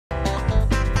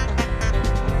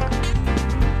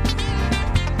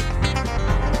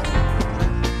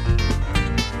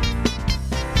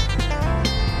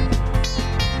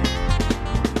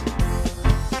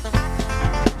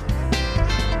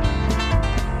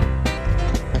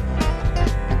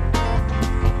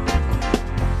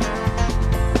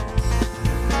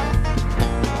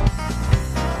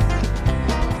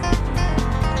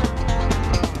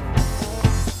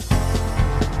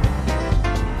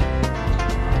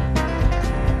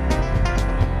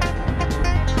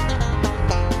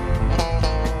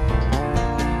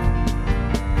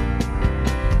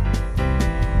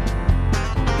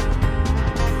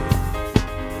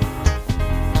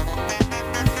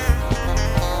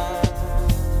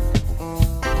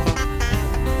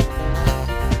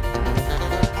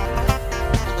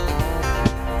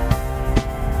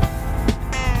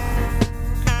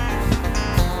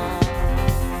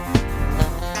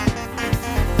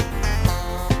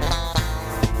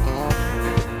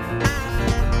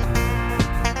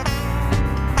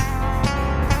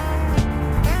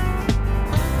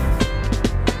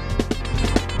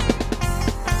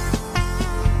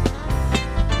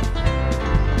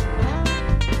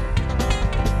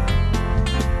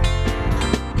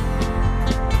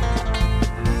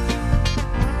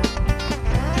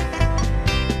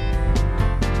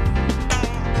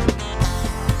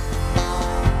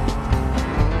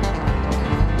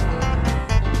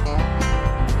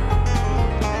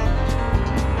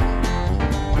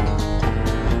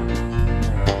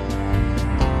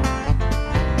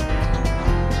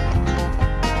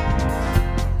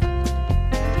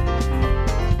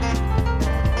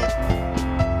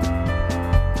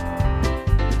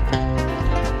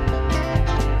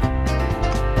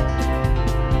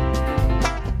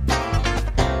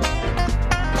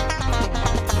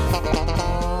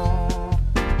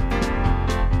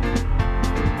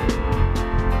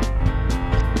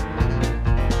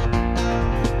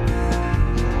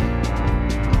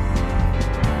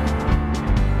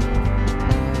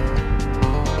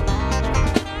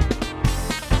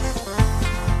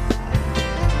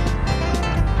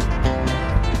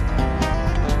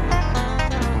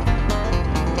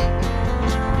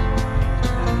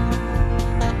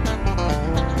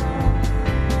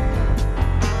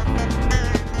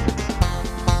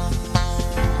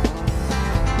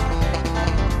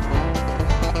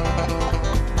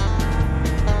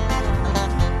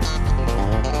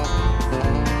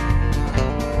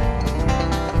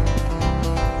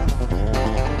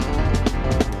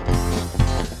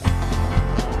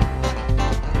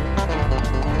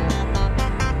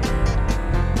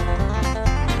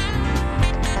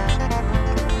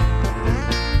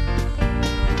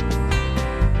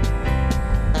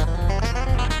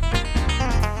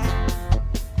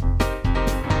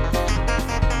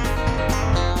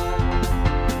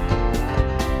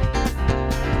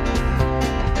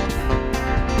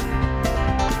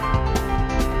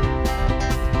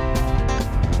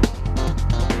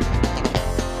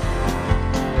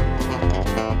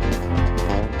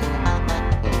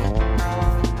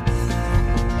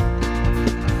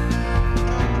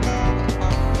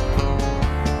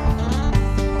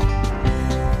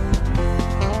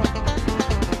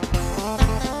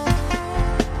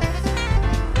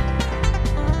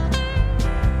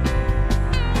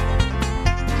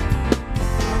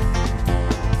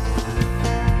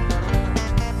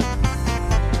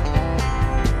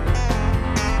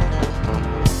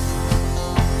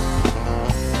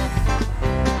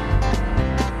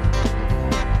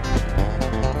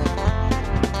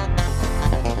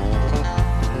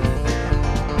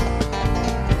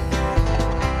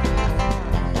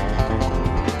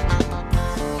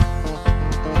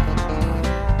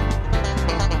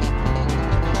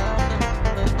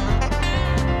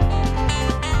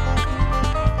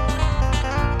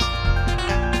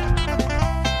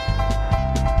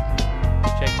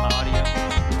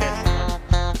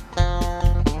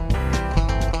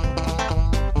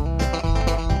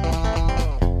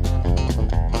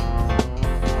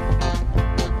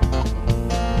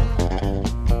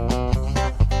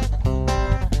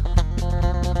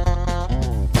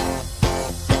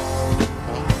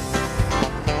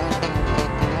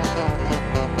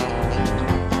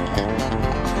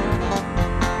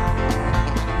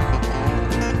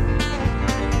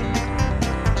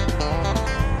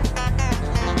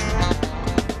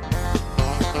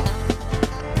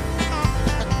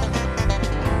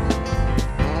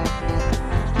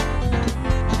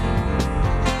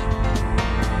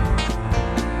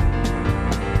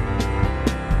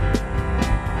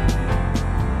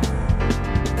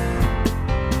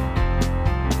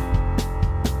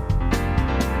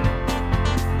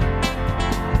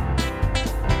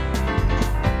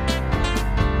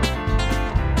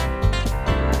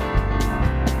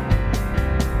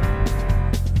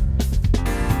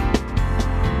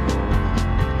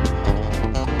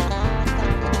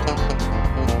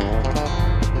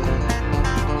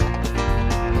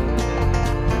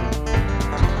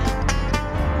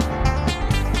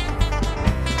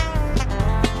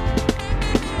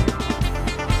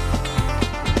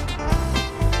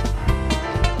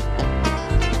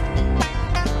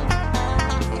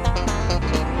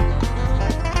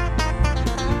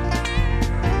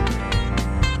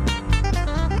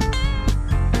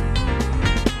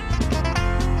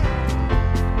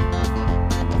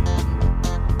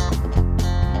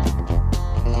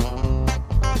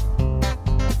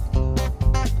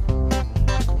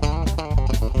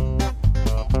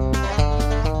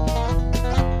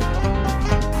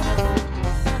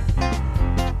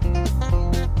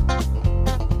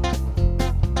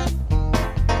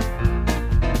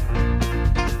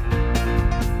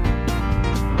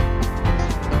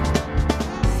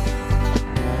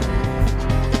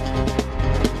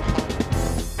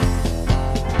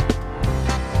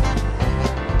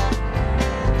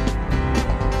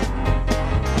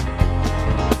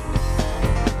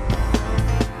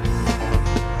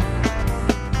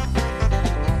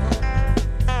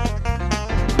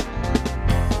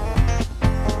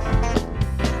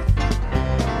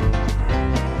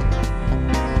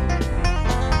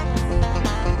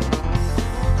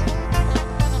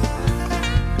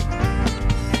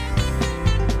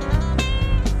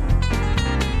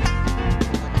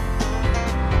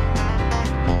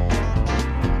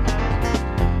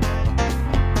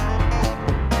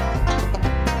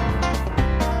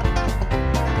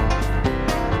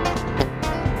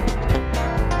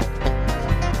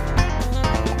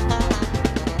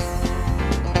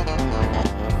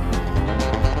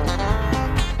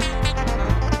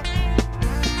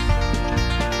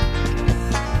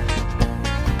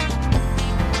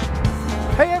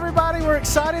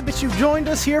excited that you've joined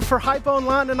us here for Hype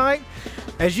Online tonight.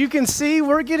 As you can see,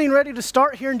 we're getting ready to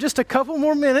start here in just a couple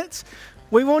more minutes.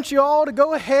 We want you all to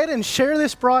go ahead and share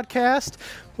this broadcast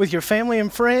with your family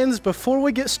and friends before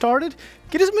we get started.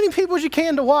 Get as many people as you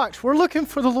can to watch. We're looking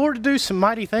for the Lord to do some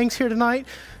mighty things here tonight.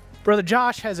 Brother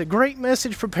Josh has a great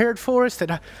message prepared for us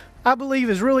that I believe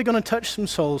is really going to touch some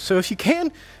souls. So if you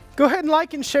can, go ahead and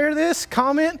like and share this,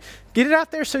 comment, get it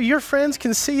out there so your friends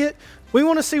can see it. We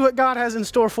want to see what God has in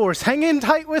store for us. Hang in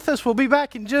tight with us. We'll be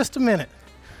back in just a minute.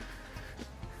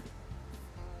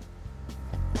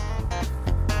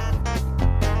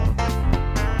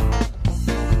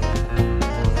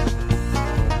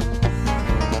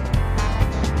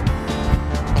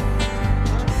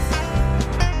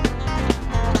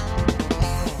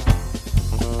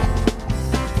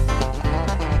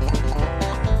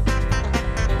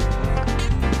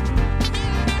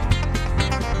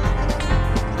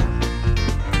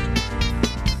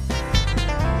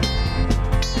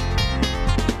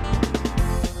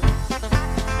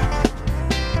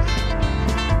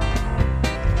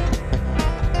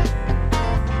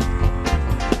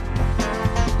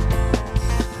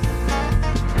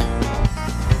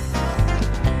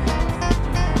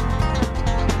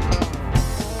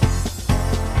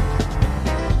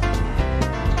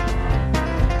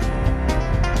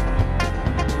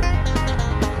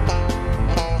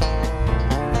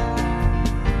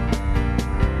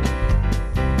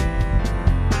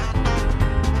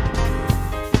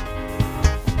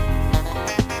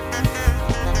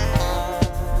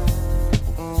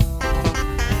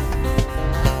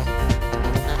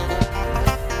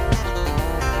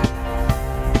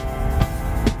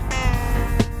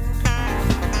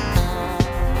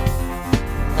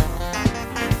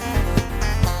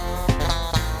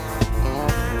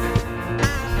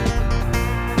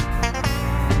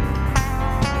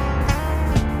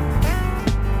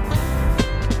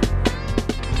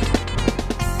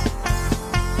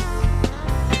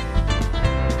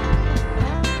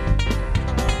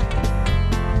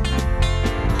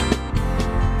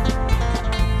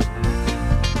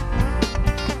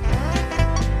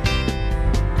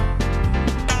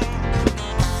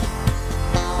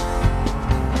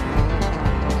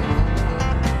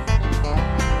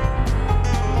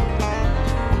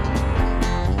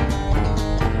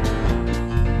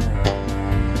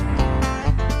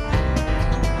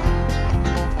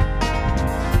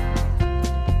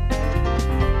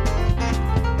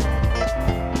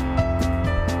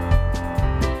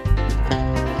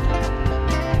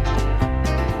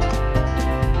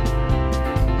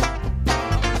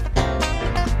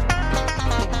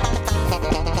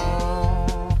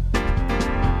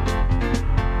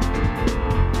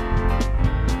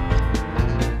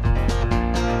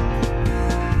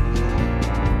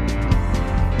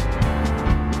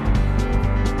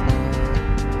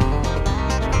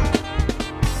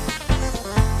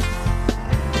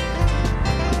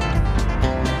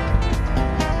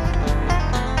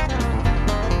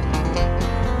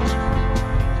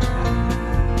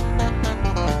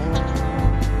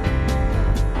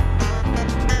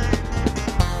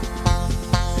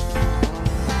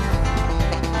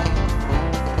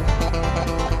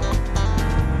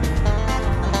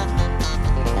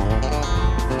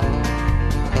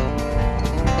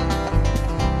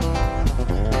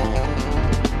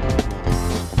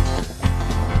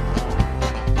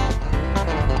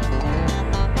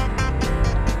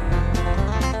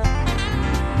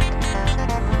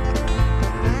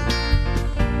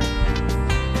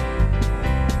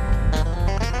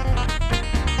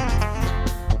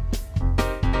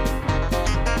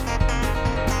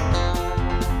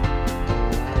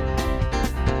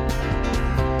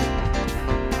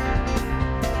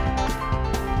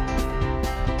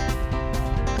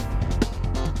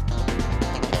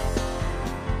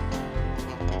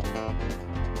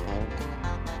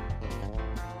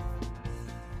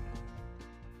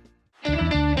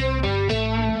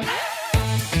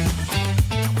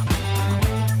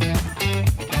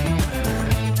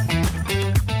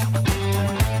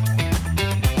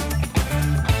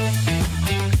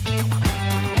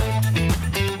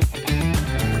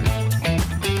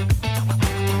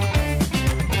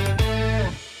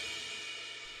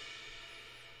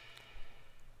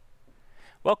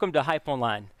 Welcome to Hype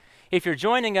Online. If you're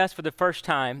joining us for the first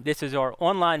time, this is our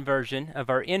online version of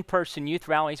our in-person youth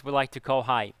rallies we like to call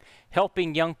Hype,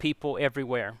 helping young people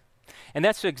everywhere. And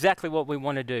that's exactly what we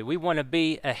want to do. We want to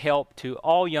be a help to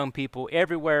all young people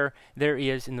everywhere there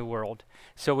is in the world.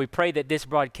 So we pray that this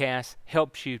broadcast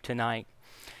helps you tonight.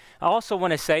 I also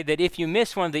want to say that if you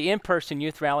miss one of the in-person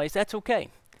youth rallies, that's okay.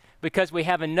 because we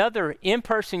have another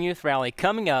in-person youth rally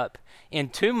coming up in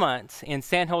 2 months in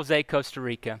San Jose, Costa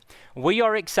Rica. We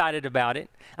are excited about it.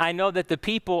 I know that the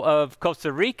people of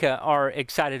Costa Rica are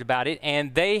excited about it,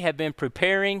 and they have been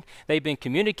preparing. They've been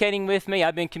communicating with me.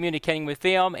 I've been communicating with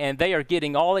them, and they are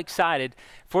getting all excited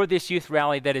for this youth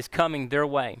rally that is coming their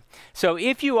way. So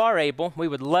if you are able, we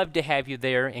would love to have you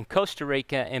there in Costa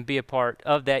Rica and be a part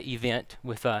of that event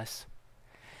with us.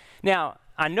 Now,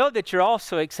 I know that you're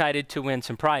also excited to win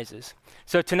some prizes.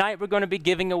 So tonight we're going to be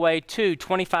giving away 2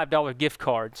 $25 gift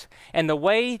cards. And the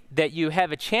way that you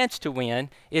have a chance to win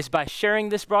is by sharing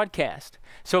this broadcast.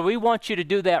 So we want you to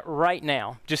do that right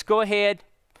now. Just go ahead,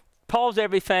 pause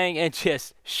everything, and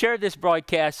just share this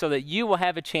broadcast so that you will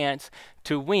have a chance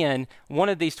to win one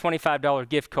of these $25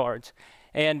 gift cards.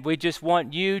 And we just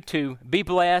want you to be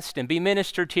blessed and be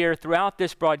ministered here throughout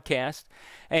this broadcast.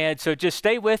 And so just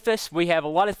stay with us. We have a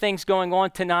lot of things going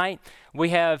on tonight.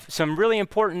 We have some really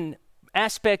important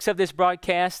aspects of this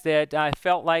broadcast that I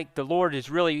felt like the Lord is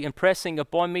really impressing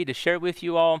upon me to share with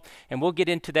you all. And we'll get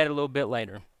into that a little bit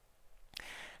later.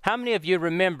 How many of you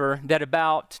remember that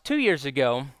about 2 years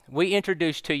ago, we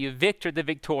introduced to you Victor the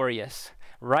Victorious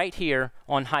right here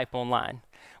on Hype Online?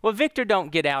 Well, Victor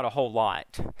don't get out a whole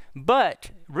lot,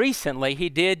 but recently he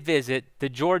did visit the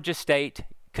Georgia State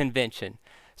Convention.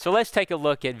 So let's take a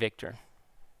look at Victor.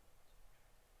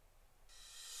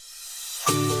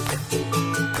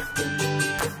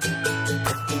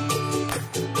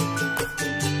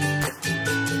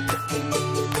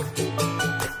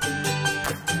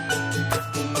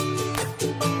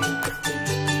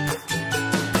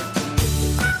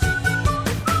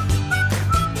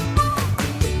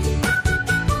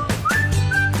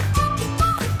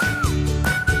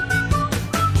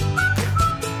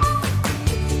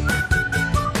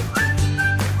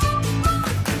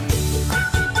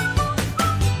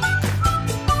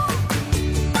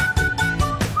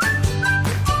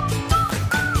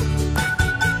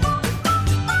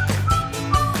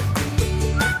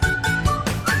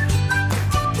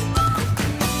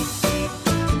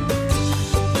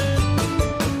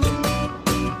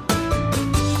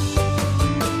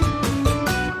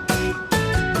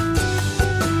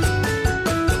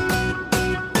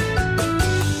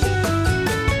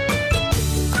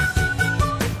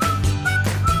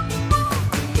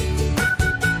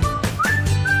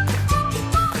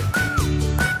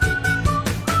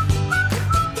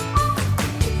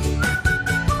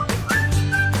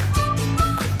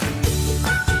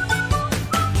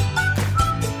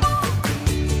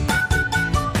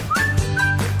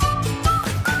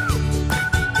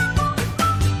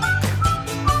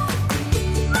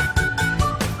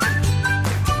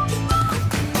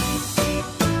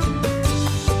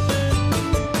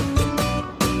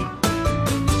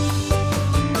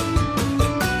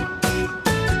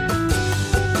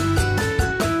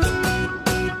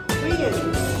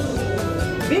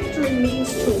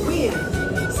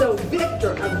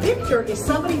 Is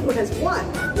somebody who has won.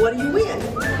 What do you win?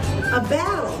 A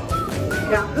battle.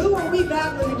 Now, who are we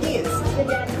battling against? The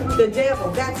devil. The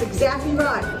devil. That's exactly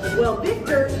right. Well,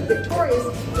 Victor, victorious,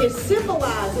 is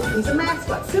symbolizing, he's a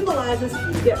mascot, symbolizes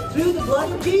that through the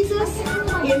blood of Jesus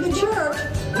in the church,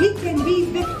 we can be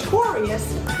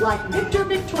victorious like Victor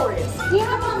Victorious. He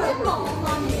has a symbol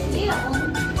on his shield.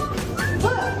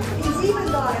 Look, he's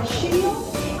even got a shield.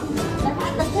 That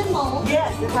has the symbol.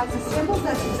 Yes, it has the symbols.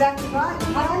 That's exactly right.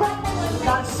 Helmet,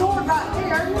 got a sword right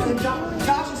there. And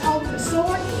Josh is holding the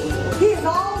sword. He is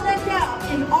all decked out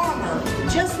in armor,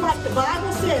 just like the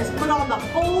Bible says. Put on the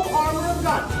whole armor of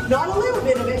God. Not a little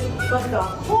bit of it, but the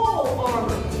whole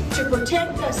armor to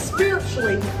protect us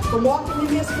spiritually from walking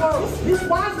in this world. This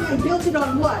wise man built it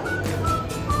on what?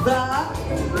 The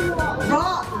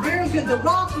rock. Very good. The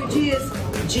rock, which is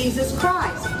Jesus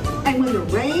Christ. And when the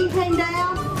rain came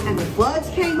down, and the floods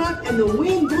came up, and the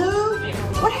wind blew,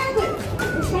 what happened?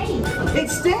 It stayed. It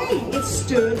stayed. It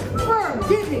stood firm,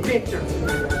 didn't it, Victor?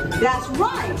 That's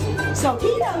right. So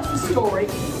he knows the story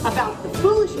about the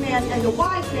foolish man and the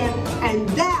wise man, and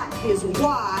that is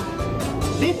why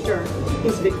Victor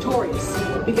is victorious,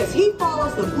 because he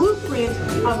follows the blueprint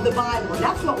of the Bible. And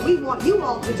that's what we want you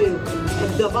all to do.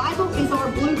 The Bible is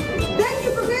our blueprint. Thank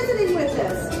you for visiting with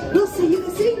us. We'll see you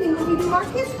this evening when we do our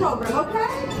kids program,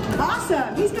 okay?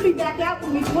 Awesome. He's going to be back out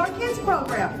when we do our kids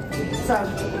program. So,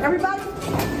 everybody,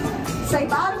 say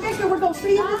bye to Victor. We're going to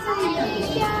see you this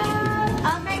evening.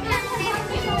 I'll make that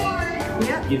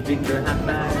Yep. Give Victor a high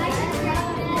five.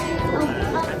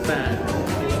 High five.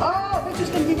 Oh, Victor's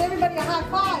going to give everybody a high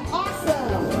five.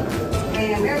 Awesome.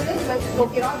 And Mary Elizabeth is going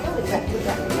to get our building back.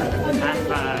 High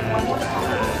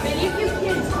five. You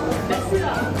kids, mess it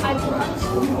up. I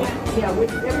want. Yeah,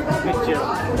 with everybody. Good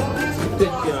job.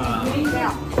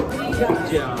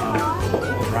 Good job.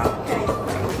 Okay.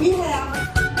 We have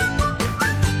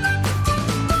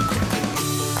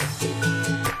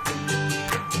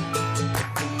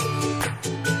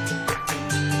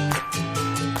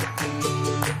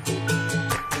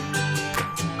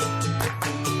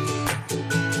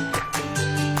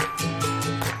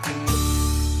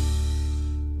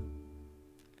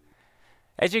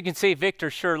As you can see, Victor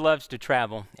sure loves to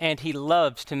travel, and he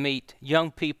loves to meet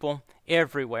young people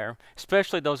everywhere,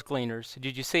 especially those gleaners.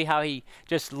 Did you see how he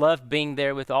just loved being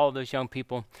there with all those young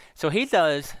people? So he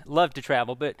does love to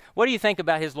travel, but what do you think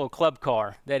about his little club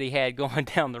car that he had going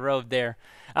down the road there?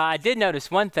 I did notice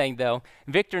one thing, though.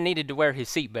 Victor needed to wear his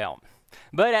seatbelt,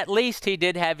 but at least he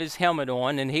did have his helmet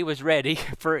on, and he was ready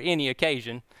for any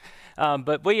occasion.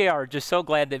 But we are just so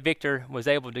glad that Victor was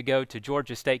able to go to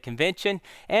Georgia State Convention,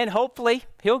 and hopefully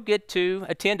he'll get to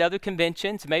attend other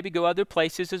conventions, maybe go other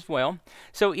places as well.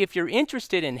 So if you're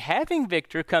interested in having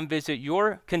Victor come visit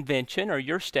your convention or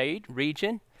your state,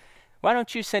 region, why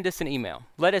don't you send us an email?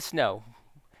 Let us know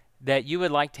that you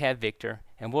would like to have Victor,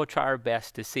 and we'll try our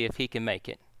best to see if he can make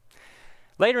it.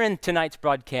 Later in tonight's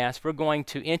broadcast, we're going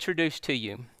to introduce to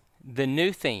you the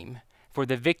new theme for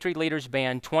the Victory Leaders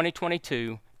Band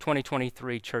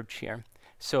 2022-2023 church year.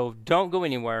 So don't go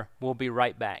anywhere. We'll be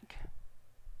right back.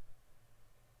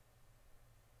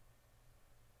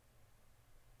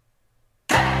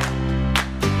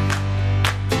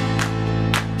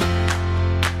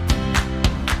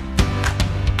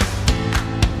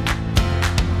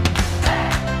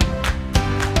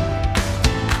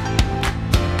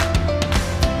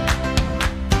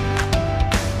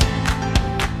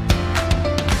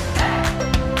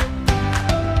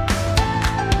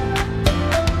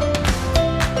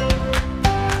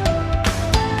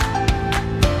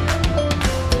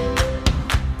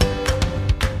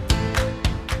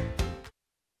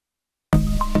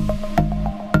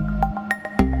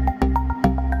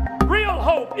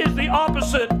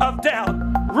 Of doubt.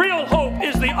 Real hope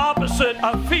is the opposite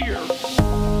of fear.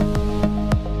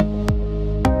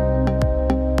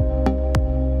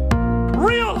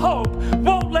 Real hope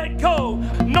won't let go,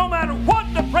 no matter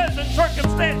what the present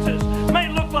circumstances may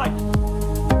look like.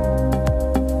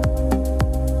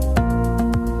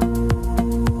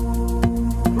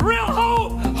 Real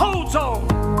hope holds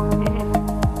on.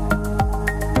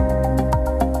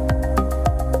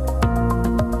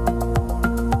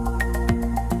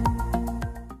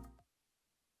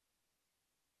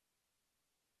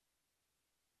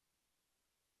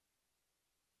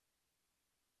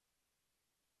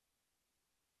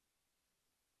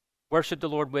 Worship the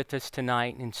Lord with us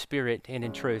tonight in spirit and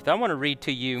in truth. I want to read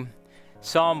to you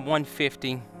Psalm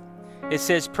 150. It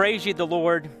says, "Praise ye the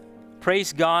Lord,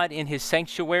 praise God in his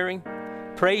sanctuary,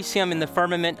 praise him in the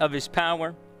firmament of his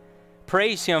power,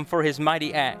 praise him for his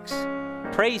mighty acts,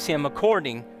 praise him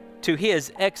according to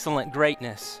his excellent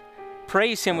greatness,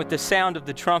 praise him with the sound of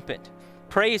the trumpet,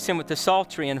 praise him with the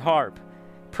psaltery and harp,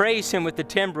 praise him with the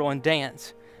timbrel and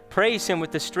dance, praise him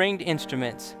with the stringed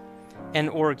instruments and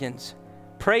organs.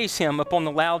 Praise him upon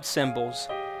the loud cymbals.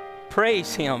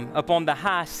 Praise him upon the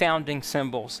high-sounding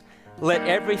cymbals. Let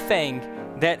everything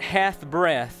that hath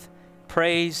breath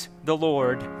praise the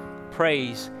Lord.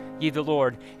 Praise ye the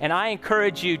Lord." And I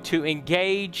encourage you to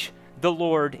engage the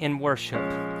Lord in worship.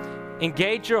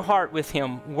 Engage your heart with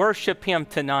him. Worship him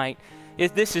tonight.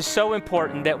 This is so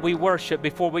important that we worship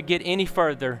before we get any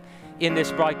further in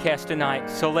this broadcast tonight.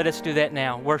 So let us do that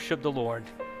now. Worship the Lord.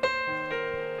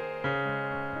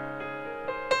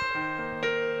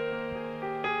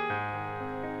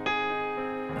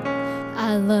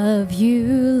 I love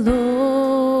you,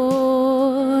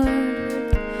 Lord,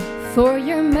 for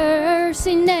your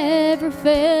mercy never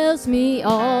fails me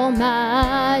all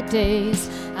my days.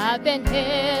 I've been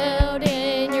held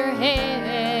in your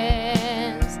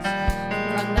hands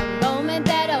from the moment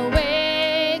that I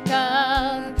wake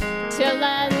up till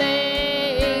I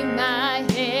lay my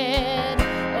head.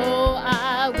 Oh,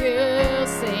 I will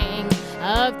sing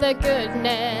of the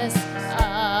goodness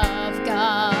of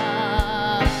God.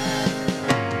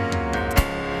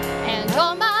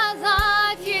 All my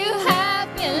life you have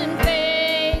been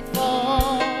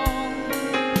faithful,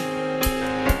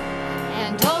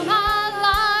 and all my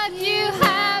life you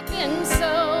have been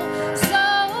so,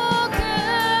 so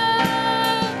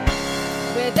good.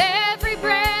 With every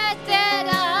breath that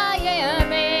I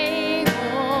am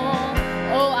able,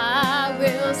 oh, I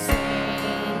will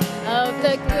sing of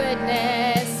the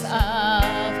goodness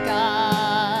of God.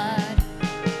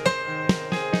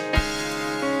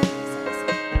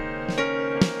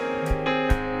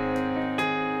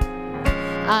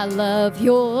 I love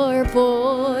your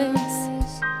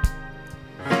voice.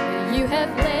 You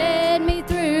have led me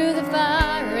through the fire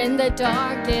in the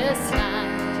darkest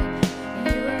night.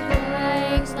 You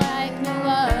are close like no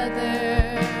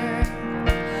other.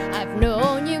 I've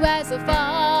known you as a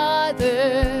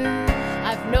father.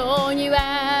 I've known you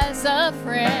as a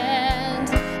friend.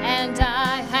 And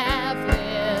I have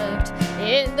lived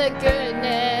in the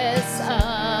goodness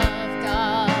of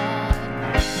God.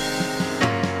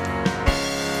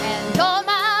 And all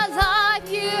my life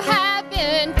you have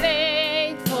been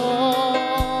faithful.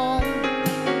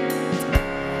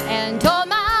 And all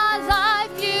my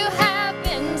life you have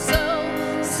been so,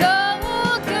 so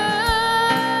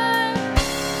good.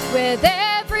 With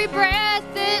every breath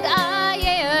that I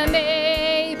am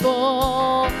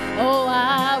able, oh,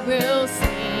 I will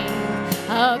sing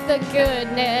of the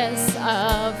goodness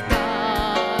of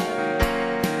God.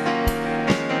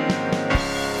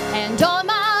 And all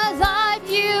my life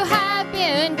you have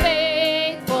been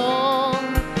faithful.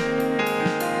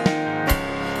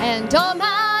 And all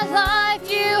my life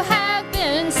you have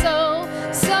been so,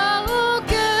 so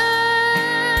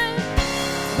good.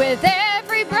 With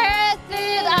every breath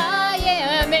that I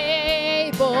am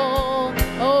able,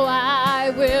 oh,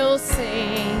 I will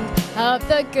sing of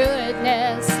the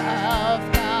goodness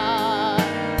of God.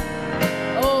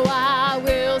 Oh, I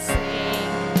will sing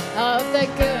of the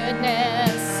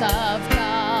goodness of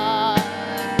God.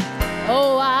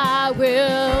 Oh, I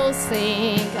will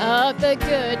sing of the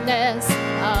goodness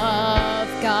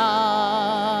of God.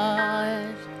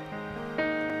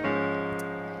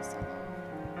 Praise the Lord.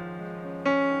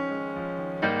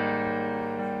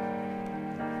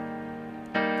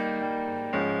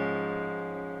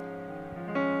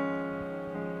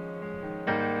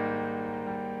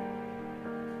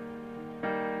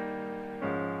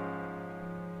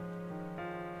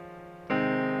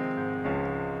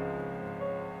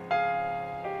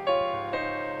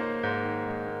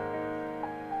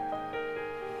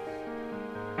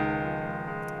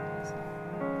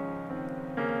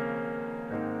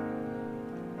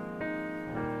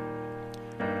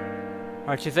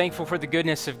 Aren't you thankful for the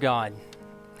goodness of God?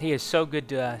 He is so good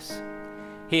to us.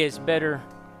 He is better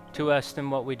to us than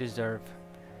what we deserve.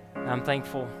 I'm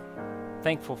thankful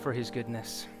for His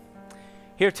goodness.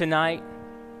 Here tonight,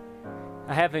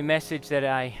 I have a message that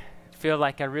I feel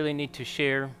like I really need to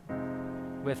share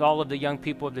with all of the young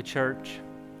people of the church,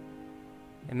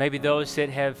 and maybe those that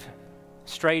have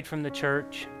strayed from the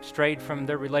church, strayed from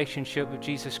their relationship with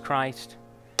Jesus Christ.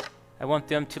 I want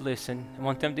them to listen. I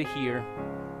want them to hear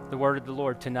the word of the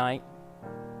Lord tonight.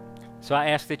 So I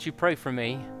ask that you pray for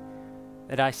me,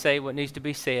 that I say what needs to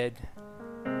be said,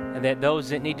 and that those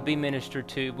that need to be ministered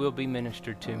to will be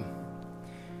ministered to.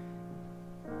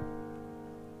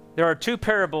 There are two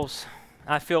parables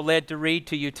I feel led to read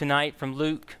to you tonight from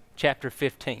Luke chapter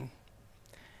 15.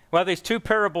 While these two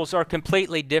parables are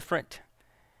completely different,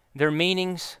 their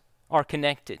meanings are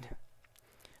connected.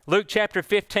 Luke chapter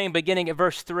 15, beginning at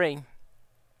verse 3.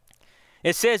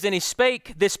 It says, "And he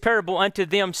spake this parable unto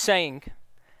them, saying,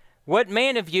 What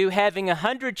man of you, having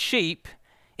 100 sheep,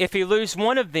 if he lose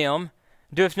one of them,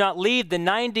 doth not leave the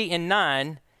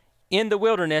 99 in the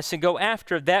wilderness, and go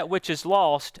after that which is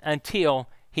lost until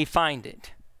he find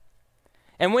it?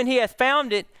 And when he hath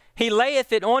found it, he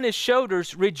layeth it on his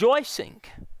shoulders, rejoicing.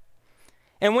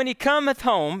 And when he cometh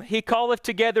home, he calleth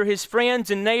together his friends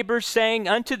and neighbors, saying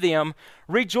unto them,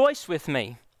 Rejoice with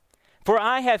me, for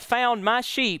I have found my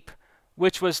sheep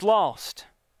which was lost.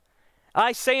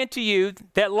 I say unto you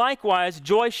that likewise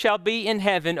joy shall be in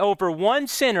heaven over one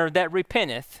sinner that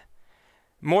repenteth,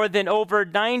 more than over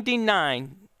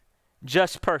 99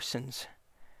 just persons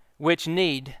which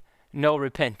need no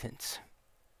repentance."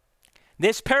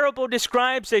 This parable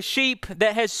describes a sheep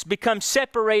that has become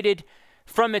separated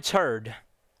from its herd.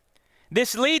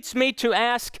 This leads me to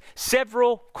ask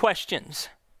several questions,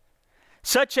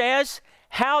 such as,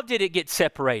 how did it get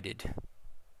separated?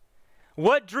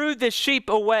 What drew the sheep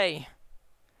away?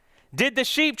 Did the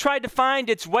sheep try to find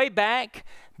its way back,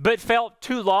 but felt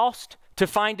too lost to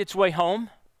find its way home?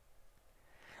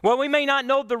 Well, we may not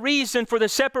know the reason for the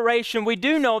separation. We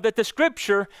do know that the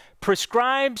Scripture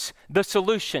prescribes the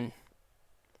solution.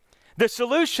 The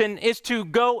solution is to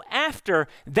go after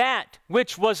that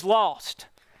which was lost.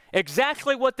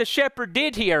 Exactly what the shepherd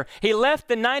did here. He left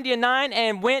the 99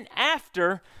 and went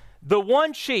after the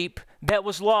one sheep that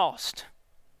was lost.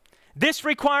 This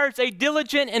requires a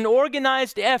diligent and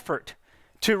organized effort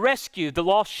to rescue the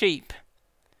lost sheep.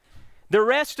 The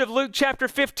rest of Luke chapter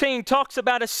 15 talks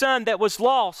about a son that was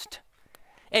lost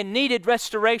and needed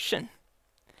restoration.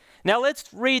 Now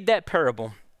let's read that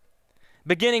parable,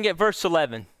 beginning at verse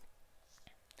 11.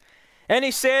 "And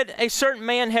he said, A certain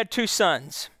man had 2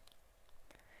 sons.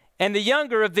 And the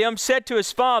younger of them said to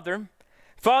his father,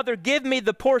 Father, give me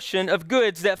the portion of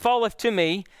goods that falleth to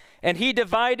me. And he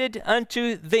divided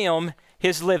unto them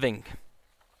his living.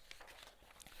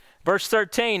 Verse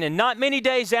 13, and not many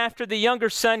days after, the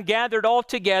younger son gathered all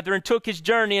together and took his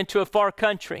journey into a far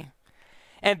country.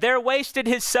 And there wasted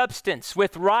his substance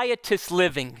with riotous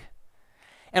living.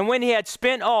 And when he had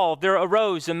spent all, there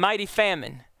arose a mighty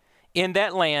famine in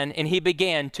that land, and he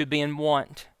began to be in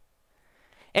want.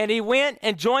 And he went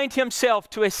and joined himself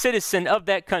to a citizen of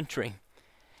that country.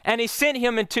 And he sent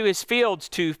him into his fields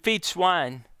to feed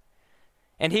swine.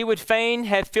 And he would fain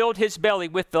have filled his belly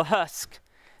with the husk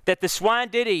that the swine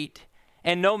did eat,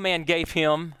 and no man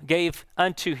gave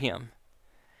unto him.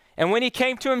 And when he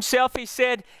came to himself, he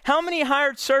said, how many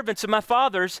hired servants of my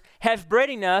father's have bread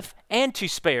enough and to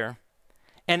spare?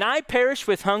 And I perish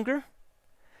with hunger?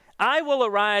 I will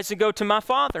arise and go to my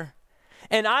father,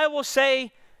 and I will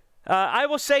say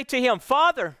to him,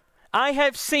 Father, I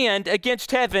have sinned against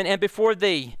heaven and before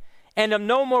thee, and am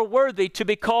no more worthy to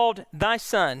be called thy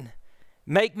son.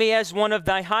 Make me as one of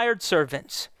thy hired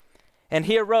servants. And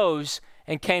he arose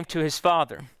and came to his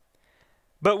father.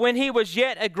 But when he was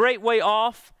yet a great way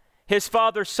off, his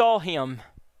father saw him.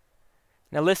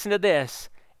 Now listen to this.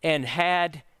 And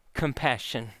had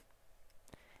compassion.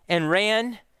 And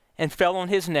ran and fell on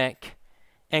his neck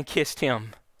and kissed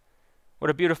him.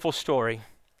 What a beautiful story.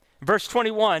 Verse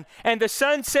 21, and the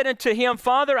son said unto him,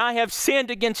 Father, I have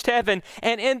sinned against heaven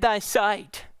and in thy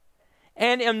sight,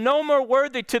 and am no more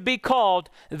worthy to be called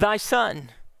thy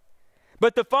son.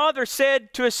 But the father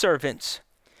said to his servants,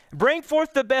 bring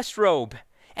forth the best robe,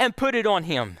 and put it on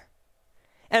him,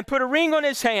 and put a ring on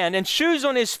his hand, and shoes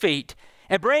on his feet,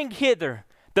 and bring hither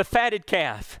the fatted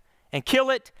calf, and kill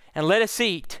it, and let us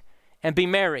eat, and be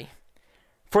merry.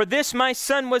 For this my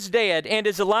son was dead, and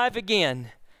is alive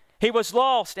again. He was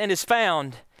lost, and is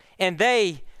found. And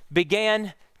they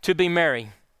began to be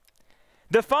merry.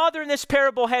 The father in this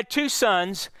parable had 2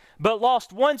 sons, but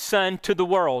lost one son to the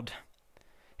world.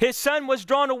 His son was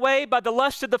drawn away by the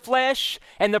lust of the flesh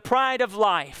and the pride of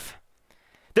life.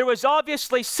 There was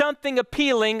obviously something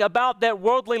appealing about that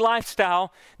worldly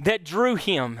lifestyle that drew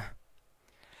him.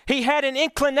 He had an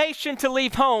inclination to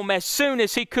leave home as soon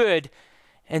as he could,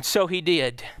 and so he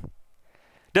did.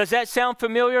 Does that sound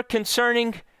familiar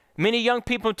concerning many young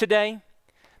people today?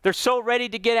 They're so ready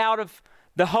to get out of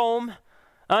the home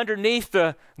underneath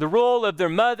the rule of their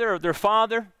mother or their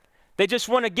father. They just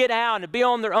want to get out and be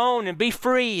on their own and be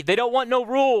free. They don't want no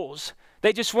rules.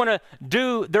 They just want to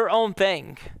do their own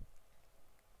thing.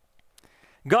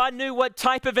 God knew what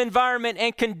type of environment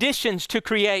and conditions to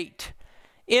create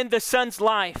in the son's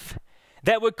life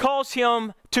that would cause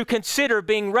him to consider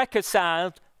being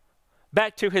reconciled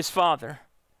back to his father.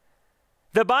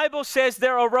 The Bible says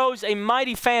there arose a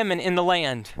mighty famine in the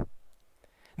land.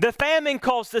 The famine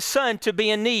caused the son to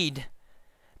be in need.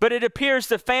 But it appears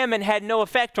the famine had no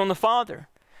effect on the father.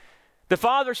 The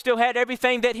father still had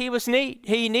everything that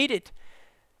he needed.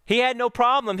 He had no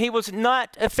problem. He was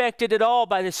not affected at all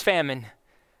by this famine.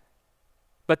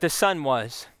 But the son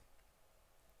was.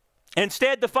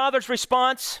 Instead, the father's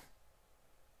response,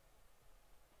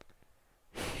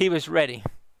 he was ready.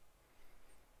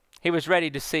 He was ready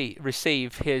to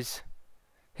receive his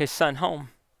son home.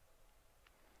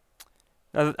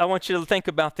 Now, I want you to think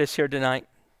about this here tonight.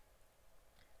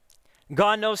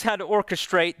 God knows how to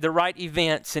orchestrate the right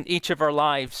events in each of our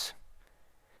lives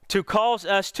to cause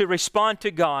us to respond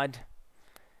to God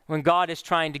when God is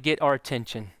trying to get our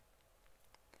attention.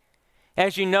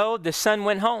 As you know, the son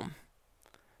went home.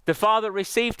 The father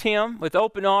received him with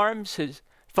open arms. His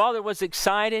father was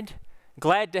excited,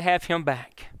 glad to have him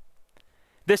back.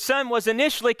 The son was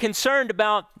initially concerned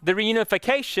about the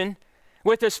reunification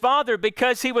with his father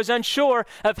because he was unsure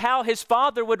of how his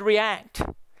father would react.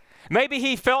 Maybe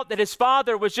he felt that his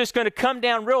father was just going to come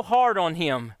down real hard on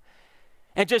him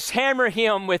and just hammer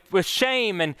him with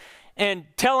shame and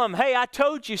tell him, hey, I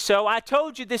told you so. I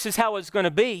told you this is how it's going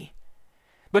to be.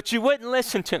 But you wouldn't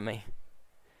listen to me.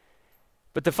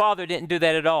 But the father didn't do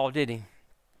that at all, did he?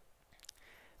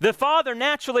 The father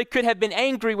naturally could have been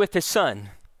angry with his son.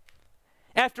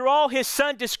 After all, his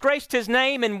son disgraced his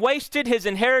name and wasted his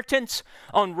inheritance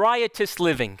on riotous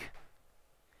living.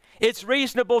 It's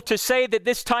reasonable to say that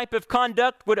this type of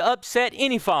conduct would upset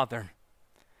any father.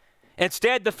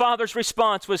 Instead, the father's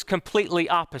response was completely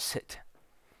opposite.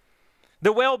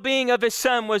 The well-being of his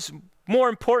son was more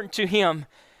important to him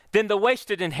than the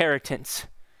wasted inheritance.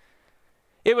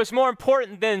 It was more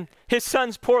important than his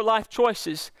son's poor life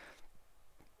choices.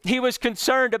 He was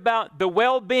concerned about the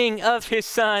well-being of his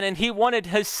son, and he wanted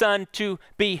his son to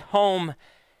be home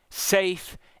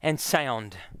safe and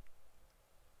sound.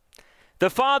 The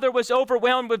father was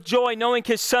overwhelmed with joy knowing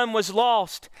his son was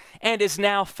lost and is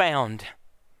now found.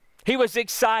 He was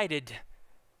excited.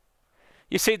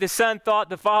 You see, the son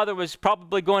thought the father was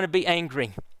probably going to be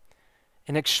angry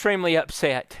and extremely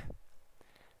upset.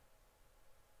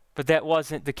 But that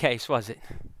wasn't the case, was it?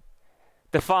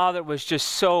 The father was just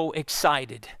so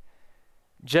excited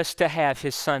just to have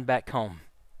his son back home.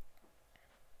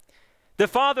 The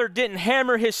father didn't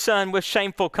hammer his son with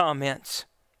shameful comments.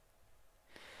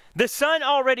 The son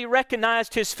already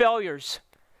recognized his failures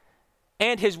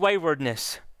and his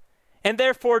waywardness, and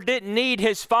therefore didn't need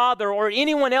his father, or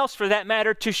anyone else for that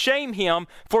matter, to shame him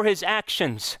for his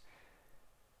actions.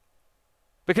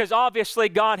 Because obviously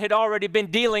God had already been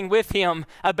dealing with him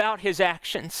about his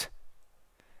actions.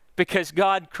 Because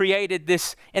God created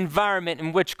this environment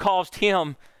in which caused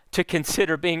him to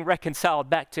consider being reconciled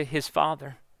back to his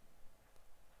father.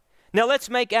 Now let's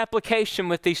make application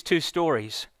with these two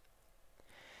stories.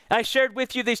 I shared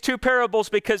with you these two parables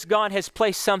because God has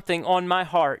placed something on my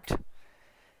heart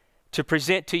to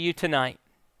present to you tonight.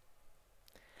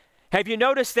 Have you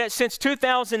noticed that since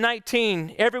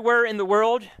 2019, everywhere in the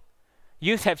world,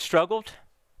 youth have struggled?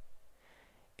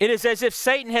 It is as if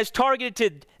Satan has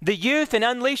targeted the youth and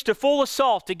unleashed a full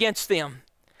assault against them.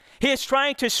 He is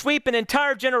trying to sweep an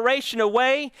entire generation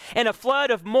away in a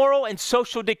flood of moral and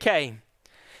social decay.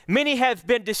 Many have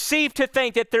been deceived to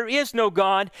think that there is no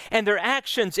God and their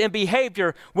actions and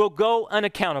behavior will go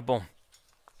unaccountable.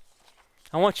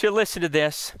 I want you to listen to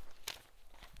this.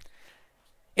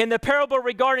 In the parable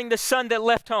regarding the son that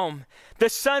left home, the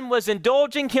son was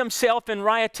indulging himself in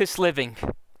riotous living.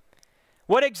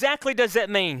 What exactly does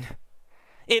that mean?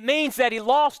 It means that he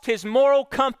lost his moral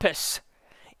compass.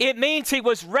 It means he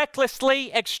was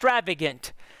recklessly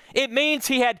extravagant. It means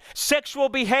he had sexual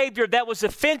behavior that was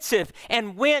offensive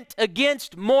and went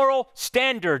against moral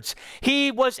standards. He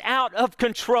was out of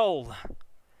control.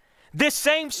 This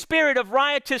same spirit of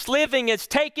riotous living is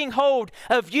taking hold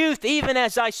of youth even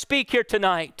as I speak here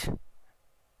tonight.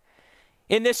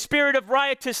 In this spirit of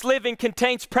riotous living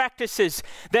contains practices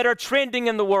that are trending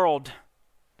in the world.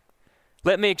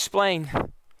 Let me explain.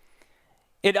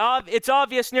 It's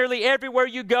obvious nearly everywhere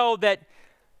you go that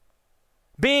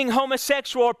being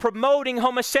homosexual or promoting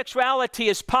homosexuality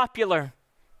is popular.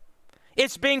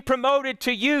 It's being promoted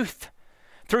to youth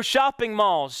through shopping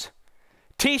malls,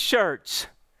 t-shirts,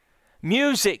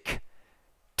 music,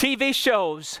 TV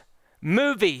shows,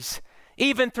 movies,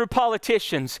 even through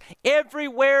politicians.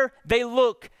 Everywhere they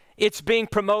look, it's being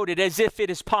promoted as if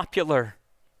it is popular.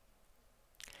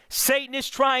 Satan is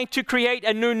trying to create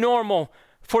a new normal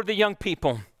for the young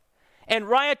people. And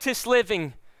riotous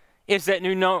living is that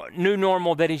new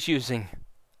normal that he's using.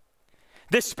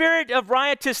 The spirit of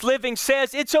riotous living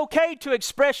says it's okay to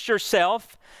express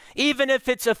yourself even if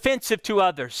it's offensive to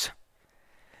others.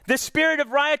 The spirit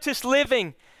of riotous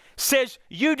living says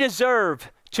you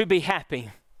deserve to be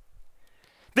happy.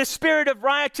 The spirit of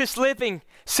riotous living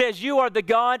says you are the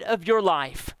God of your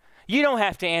life. You don't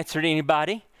have to answer to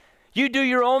anybody. You do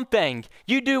your own thing.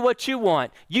 You do what you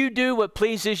want. You do what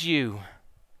pleases you.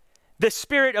 The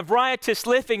spirit of riotous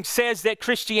living says that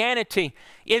Christianity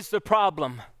is the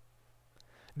problem.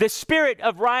 The spirit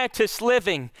of riotous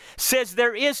living says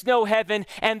there is no heaven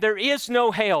and there is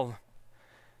no hell.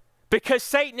 Because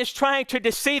Satan is trying to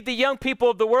deceive the young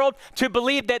people of the world to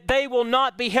believe that they will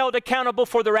not be held accountable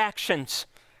for their actions.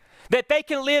 That they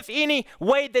can live any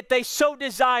way that they so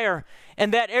desire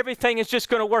and that everything is just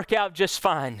going to work out just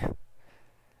fine.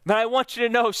 But I want you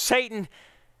to know Satan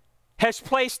has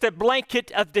placed a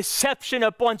blanket of deception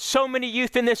upon so many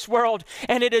youth in this world,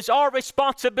 and it is our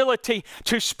responsibility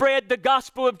to spread the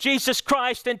gospel of Jesus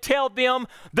Christ and tell them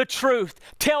the truth.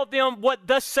 Tell them what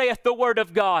thus saith the word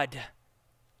of God.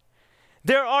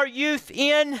 There are youth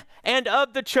in and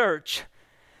of the church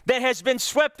that has been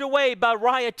swept away by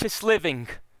riotous living.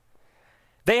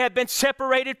 They have been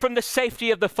separated from the safety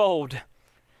of the fold.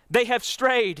 They have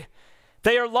strayed.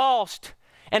 They are lost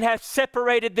and have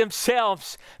separated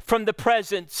themselves from the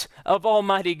presence of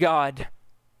Almighty God.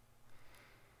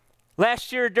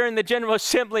 Last year during the General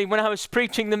Assembly, when I was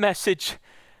preaching the message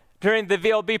during the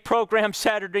VLB program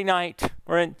Friday night,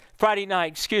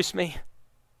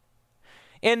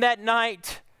 in that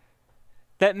night,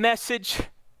 that message,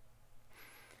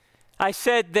 I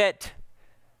said that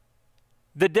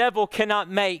the devil cannot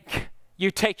make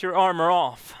you take your armor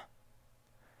off.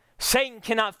 Satan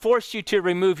cannot force you to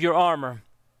remove your armor.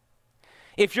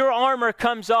 If your armor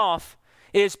comes off,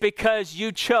 it is because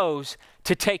you chose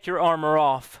to take your armor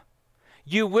off.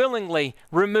 You willingly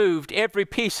removed every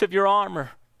piece of your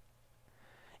armor.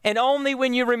 And only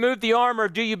when you remove the armor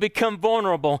do you become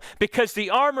vulnerable, because the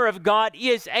armor of God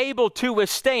is able to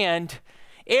withstand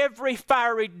every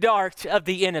fiery dart of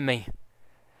the enemy.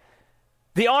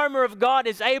 The armor of God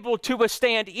is able to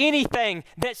withstand anything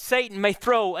that Satan may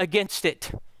throw against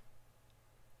it.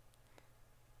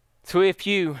 So if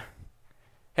you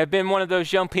have been one of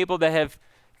those young people that have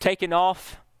taken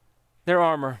off their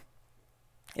armor,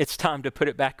 it's time to put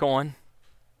it back on.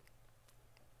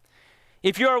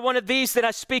 If you are one of these that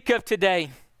I speak of today,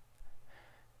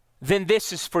 then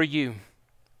this is for you.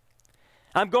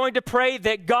 I'm going to pray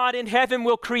that God in heaven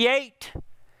will create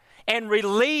and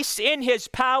release in His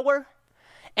power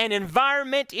an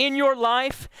environment in your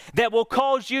life that will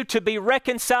cause you to be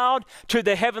reconciled to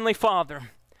the Heavenly Father.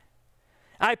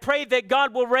 I pray that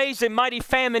God will raise a mighty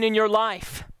famine in your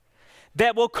life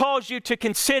that will cause you to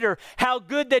consider how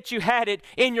good that you had it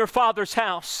in your Father's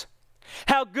house.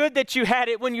 How good that you had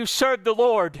it when you served the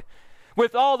Lord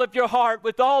with all of your heart,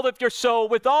 with all of your soul,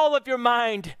 with all of your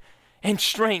mind and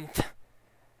strength.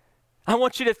 I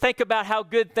want you to think about how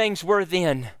good things were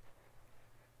then.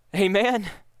 Amen.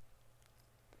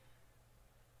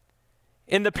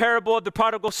 In the parable of the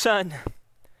prodigal son,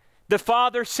 the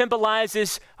Father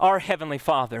symbolizes our Heavenly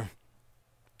Father.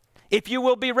 If you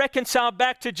will be reconciled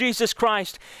back to Jesus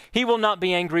Christ, He will not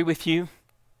be angry with you.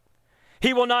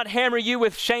 He will not hammer you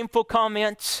with shameful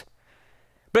comments,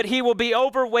 but He will be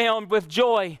overwhelmed with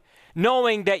joy,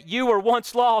 knowing that you were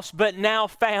once lost but now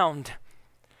found.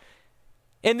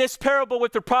 In this parable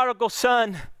with the prodigal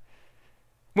son,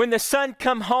 when the son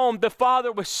come home, the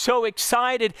father was so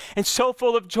excited and so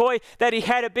full of joy that he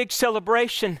had a big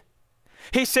celebration.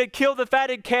 He said, kill the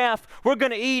fatted calf. We're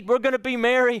going to eat. We're going to be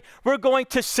merry. We're going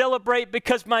to celebrate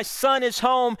because my son is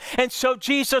home. And so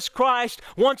Jesus Christ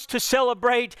wants to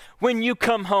celebrate when you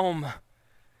come home.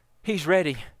 He's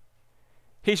ready.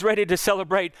 He's ready to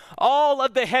celebrate. All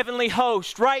of the heavenly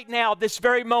host right now, this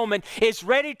very moment, is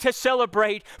ready to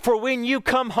celebrate for when you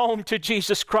come home to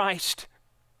Jesus Christ.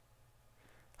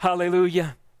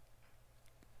 Hallelujah.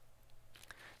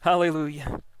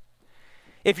 Hallelujah.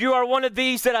 If you are one of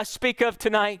these that I speak of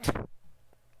tonight,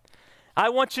 I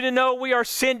want you to know we are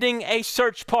sending a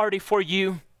search party for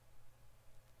you.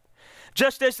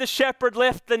 Just as the shepherd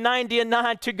left the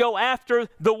 99 to go after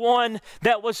the one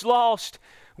that was lost,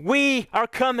 we are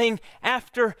coming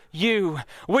after you.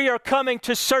 We are coming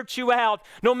to search you out.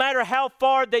 No matter how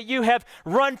far that you have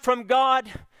run from God,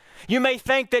 you may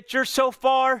think that you're so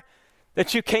far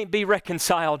that you can't be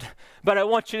reconciled. But I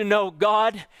want you to know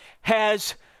God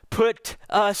has put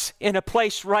us in a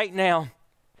place right now.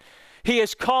 He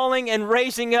is calling and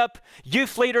raising up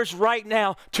youth leaders right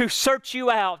now to search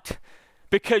you out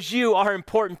because you are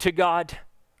important to God.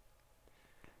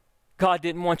 God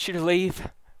didn't want you to leave.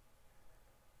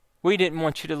 We didn't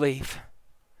want you to leave.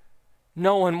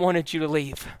 No one wanted you to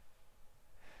leave.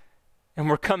 And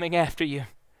we're coming after you.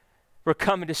 We're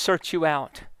coming to search you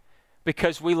out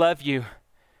because we love you.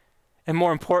 And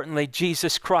more importantly,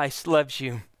 Jesus Christ loves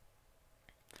you.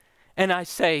 And I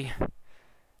say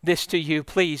this to you,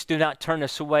 please do not turn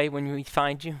us away when we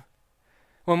find you.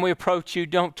 When we approach you,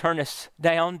 don't turn us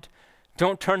down.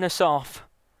 Don't turn us off.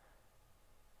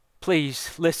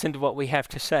 Please listen to what we have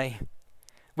to say.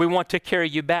 We want to carry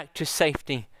you back to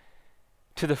safety,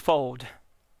 to the fold.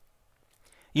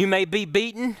 You may be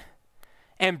beaten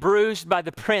and bruised by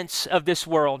the prince of this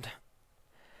world,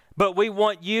 but we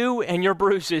want you and your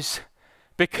bruises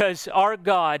because our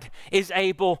God is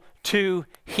able to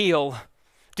heal.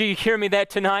 Do you hear me that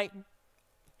tonight?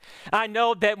 I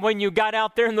know that when you got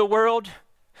out there in the world,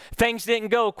 things didn't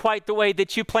go quite the way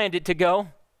that you planned it to go.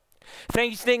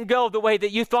 Things didn't go the way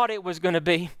that you thought it was going to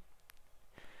be.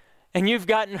 And you've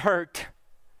gotten hurt.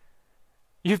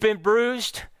 You've been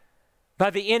bruised by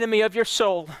the enemy of your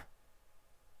soul.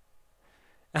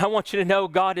 And I want you to know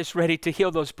God is ready to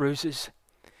heal those bruises.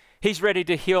 He's ready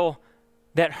to heal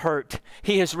that hurt.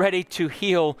 He is ready to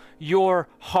heal your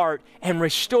heart and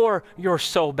restore your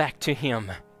soul back to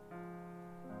Him.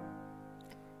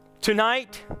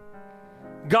 Tonight,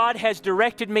 God has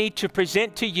directed me to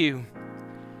present to you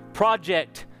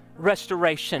Project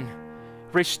Restoration,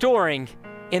 Restoring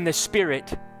in the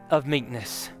Spirit of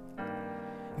Meekness.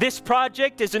 This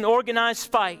project is an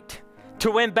organized fight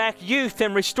to win back youth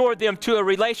and restore them to a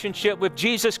relationship with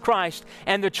Jesus Christ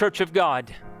and the Church of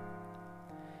God.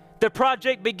 The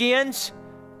project begins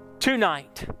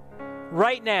tonight,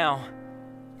 right now,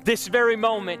 this very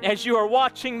moment. As you are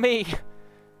watching me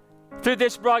through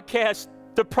this broadcast,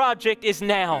 the project is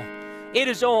now. It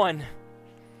is on.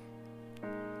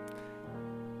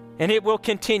 And it will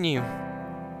continue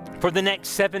for the next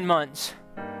 7 months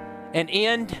and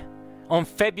end on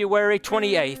February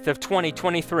 28th of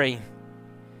 2023.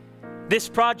 This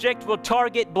project will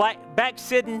target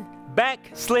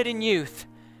backslidden youth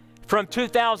from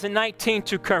 2019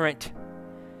 to current,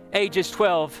 ages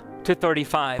 12 to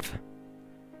 35.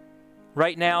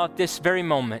 Right now, at this very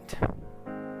moment,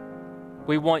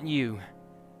 we want you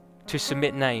to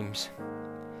submit names.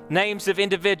 Names of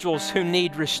individuals who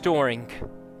need restoring.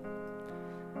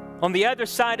 On the other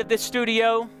side of this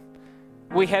studio,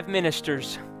 we have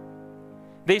ministers.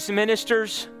 These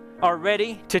ministers are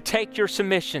ready to take your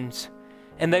submissions,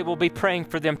 and they will be praying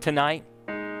for them tonight.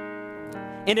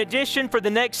 In addition, for the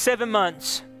next 7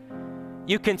 months,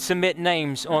 you can submit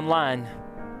names online.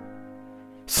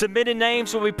 Submitted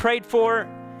names will be prayed for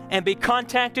and be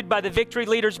contacted by the Victory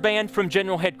Leaders Band from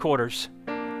General Headquarters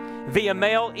via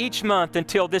mail each month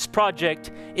until this project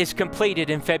is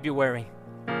completed in February.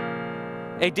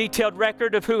 A detailed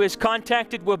record of who is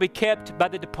contacted will be kept by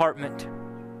the department.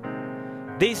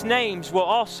 These names will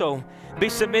also be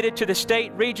submitted to the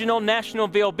state, regional, national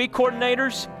VLB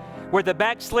coordinators where the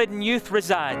backslidden youth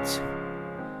resides.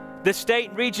 The state,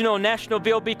 regional, and national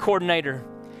VLB coordinator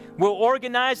will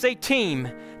organize a team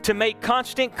to make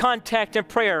constant contact and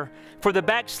prayer for the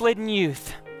backslidden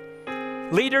youth.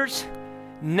 Leaders,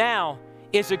 now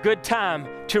is a good time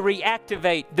to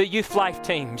reactivate the youth life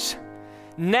teams.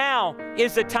 Now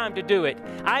is the time to do it.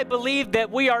 I believe that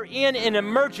we are in an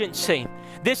emergency.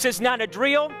 This is not a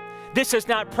drill. This is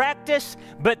not practice,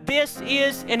 but this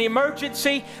is an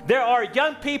emergency. There are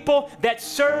young people that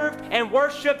served and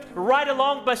worshiped right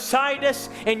along beside us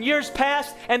in years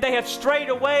past, and they have strayed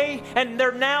away, and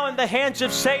they're now in the hands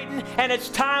of Satan, and it's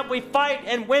time we fight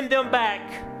and win them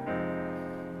back.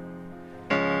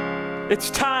 It's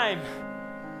time.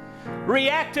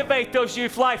 Reactivate those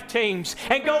youth life teams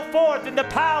and go forth in the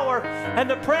power and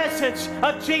the presence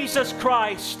of Jesus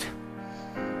Christ.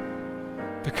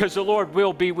 Because the Lord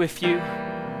will be with you.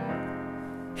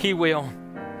 He will.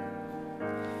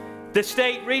 The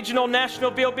state, regional, national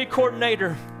VLB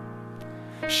coordinator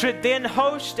should then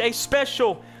host a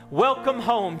special welcome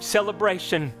home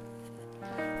celebration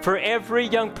for every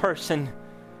young person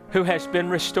who has been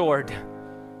restored.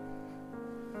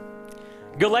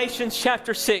 Galatians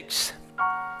chapter 6,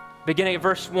 beginning at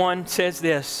verse 1, says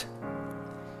this: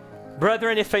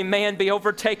 Brethren, if a man be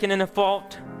overtaken in a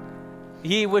fault,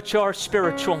 ye which are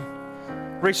spiritual,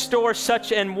 restore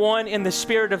such an one in the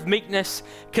spirit of meekness,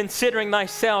 considering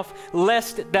thyself,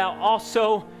 lest thou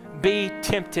also be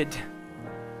tempted.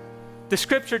 The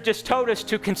scripture just told us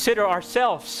to consider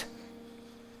ourselves,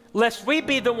 lest we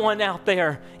be the one out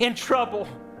there in trouble.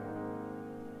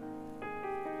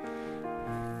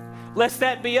 Lest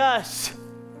that be us.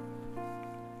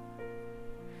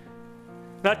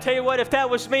 And I'll tell you what, if that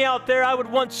was me out there, I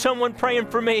would want someone praying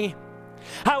for me.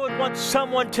 I would want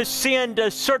someone to send a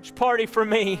search party for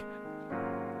me.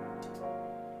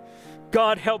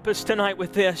 God, help us tonight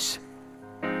with this.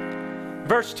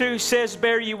 Verse 2 says,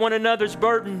 bear ye one another's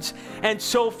burdens, and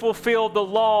so fulfill the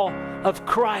law of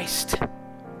Christ.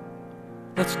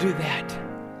 Let's do that.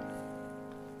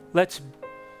 Let's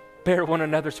bear one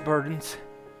another's burdens.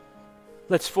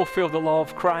 Let's fulfill the law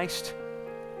of Christ.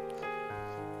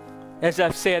 As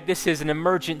I've said, this is an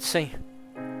emergency.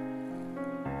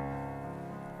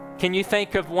 Can you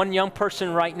think of one young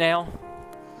person right now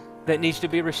that needs to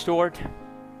be restored?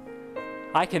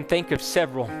 I can think of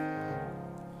several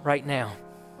right now.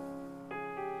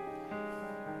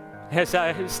 As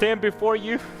I stand before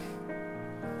you,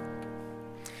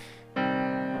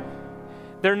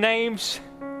 their names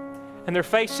and their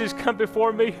faces come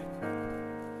before me.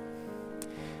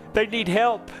 They need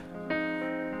help.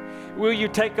 Will you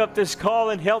take up this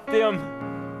call and help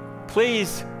them?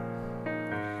 Please.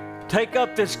 Take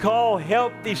up this call.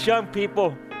 Help these young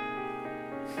people.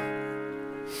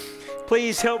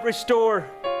 Please help restore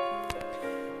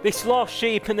this lost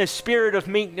sheep in the spirit of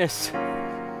meekness.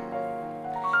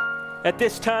 At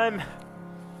this time,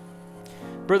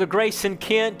 Brother Grayson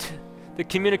Kent, the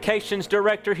communications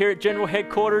director here at General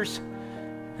Headquarters,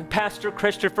 and Pastor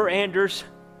Christopher Anders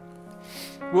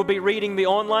will be reading the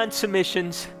online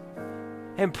submissions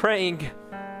and praying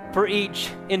for each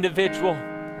individual.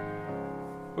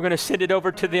 We're going to send it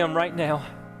over to them right now.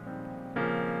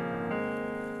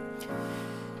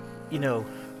 You know,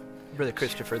 Brother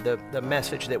Christopher, the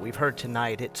message that we've heard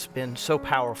tonight, it's been so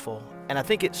powerful. And I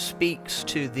think it speaks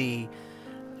to the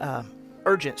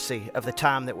urgency of the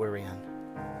time that we're in.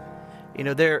 You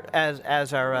know, there,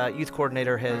 as our youth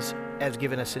coordinator has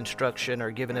given us instruction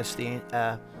or given us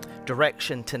the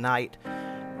direction tonight,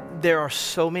 there are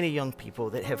so many young people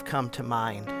that have come to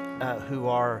mind who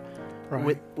are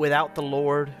without the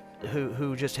Lord,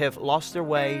 who just have lost their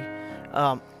way,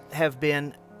 have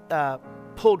been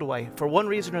pulled away for one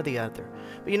reason or the other.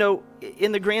 But you know,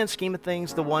 in the grand scheme of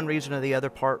things, the one reason or the other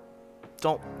part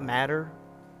don't matter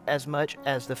as much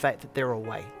as the fact that they're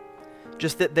away.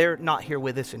 Just that they're not here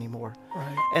with us anymore.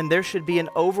 Right. And there should be an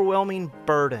overwhelming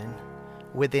burden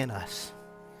within us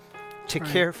to Right.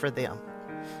 care for them,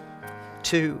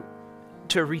 to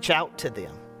reach out to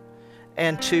them,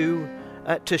 and to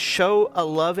show a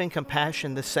love and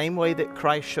compassion the same way that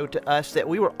Christ showed to us, that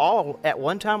we were all, at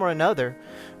one time or another,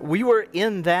 we were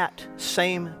in that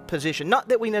same position. Not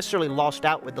that we necessarily lost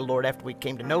out with the Lord after we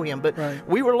came to know Him, but Right.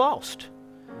 we were lost.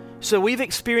 So we've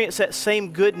experienced that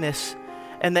same goodness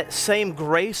and that same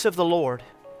grace of the Lord,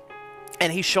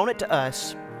 and He's shown it to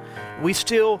us. We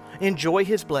still enjoy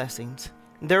His blessings.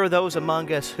 There are those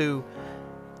among us who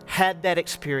had that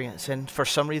experience and for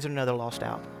some reason or another lost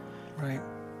out. Right.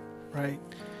 Right.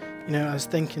 You know, I was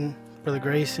thinking, Brother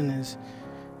Grayson, as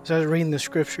I was reading the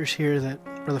scriptures here that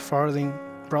Brother Farthing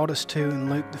brought us to in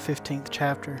Luke the 15th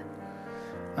chapter,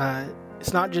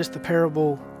 it's not just the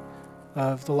parable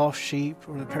of the lost sheep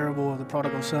or the parable of the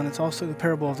prodigal son, it's also the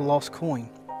parable of the lost coin.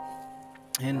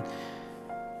 And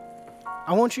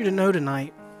I want you to know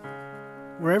tonight,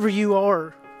 wherever you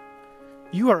are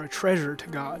a treasure to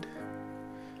God.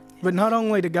 But not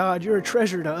only to God, you're a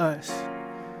treasure to us.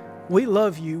 We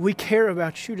love you. We care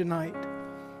about you tonight.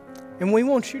 And we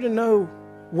want you to know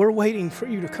we're waiting for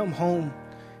you to come home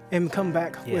and come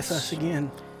back with us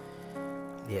again.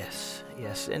 Yes,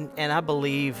 yes. And I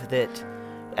believe that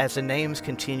as the names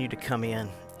continue to come in,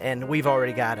 and we've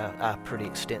already got a pretty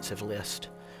extensive list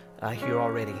here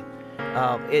already,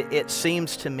 it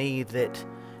seems to me that,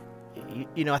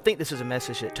 you know, I think this is a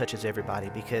message that touches everybody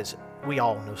because we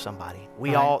all know somebody.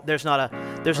 We all, there's not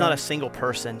a single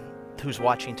person who's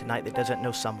watching tonight that doesn't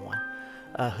know someone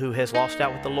who has lost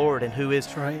out with the Lord and who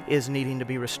is needing to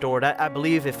be restored. I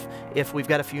believe if we've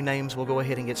got a few names, we'll go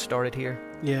ahead and get started here.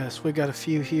 Yes, we've got a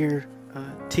few here.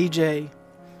 TJ,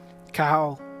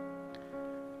 Kyle,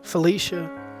 Felicia,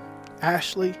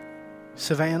 Ashley,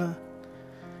 Savannah.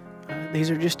 These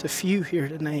are just a few here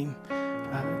to name.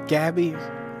 Gabby,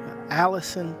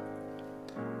 Allison,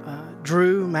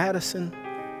 Drew, Madison.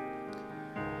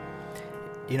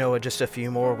 You know, just a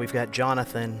few more. We've got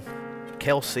Jonathan,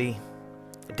 Kelsey,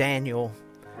 Daniel,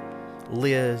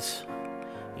 Liz.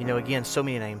 You know, again, so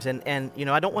many names. And you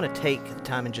know, I don't want to take the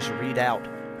time and just read out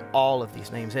all of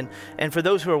these names. And for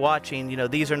those who are watching, you know,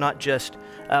 these are not just,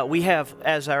 we have,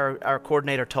 as our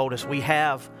coordinator told us,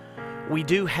 we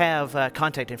do have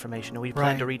contact information, and we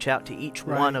plan to reach out to each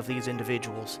one of these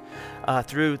individuals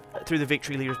through the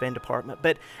Victory Leaders Band Department.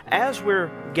 But as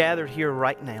we're gathered here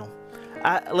right now,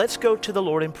 let's go to the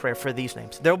Lord in prayer for these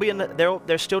names.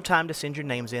 There's still time to send your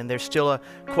names in. There's still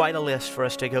quite a list for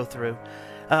us to go through.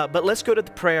 But let's go to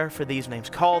the prayer for these names.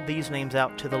 Call these names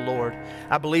out to the Lord.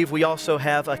 I believe we also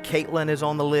have Caitlin is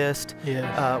on the list.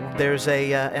 Yes. There's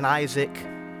an Isaac.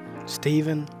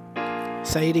 Stephen,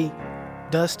 Sadie,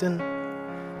 Dustin,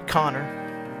 Connor,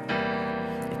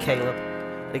 and Caleb.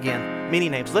 Again, many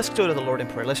names. Let's go to the Lord in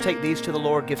prayer. Let's take these to the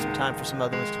Lord. Give some time for some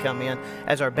other ones to come in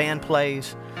as our band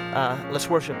plays. Let's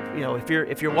worship. You know, if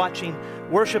you're watching,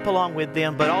 worship along with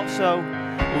them. But also,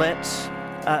 let's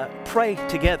pray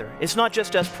together. It's not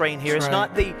just us praying here. It's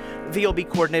not the VOB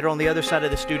coordinator on the other side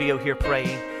of the studio here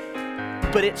praying,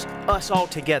 but it's us all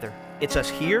together. It's us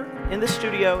here in the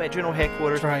studio at General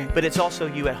Headquarters, but it's also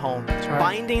you at home,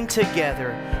 binding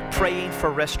together, praying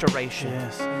for restoration.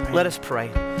 Yes, let us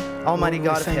pray. Almighty Lord,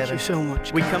 God of heaven, thank you so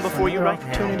much, we God, come for before you another right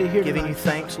opportunity now, here giving you tonight,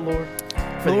 thanks, God. Lord,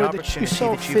 for Lord, the that you opportunity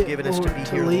saw that you've fit, given us Lord, to be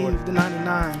to here, leave Lord. the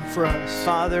 99 for us.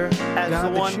 Father, as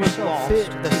God, the one that you who's saw lost,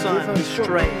 fit the to son give who us what we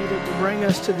strayed, needed to bring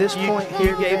us to this point you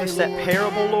here gave today, us that Lord.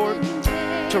 parable, Lord,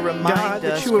 to remind God,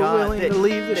 that us, you were God, willing that to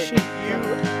leave the sheep. you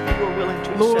were willing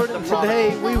to Lord, accept and the today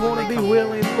prodigal. we want to be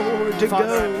willing, Lord, to Father,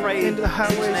 go I pray into the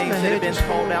highways these and names the that have hedges. been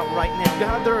called out right now.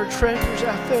 God, there are treasures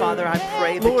out there. Father, I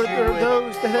pray that Lord, you there are would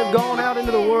those that have gone out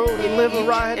into the world and live a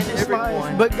riotous every life.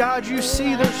 one. But God, you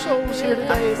see their souls here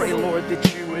today. I pray, Lord,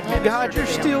 that you would minister God, to you're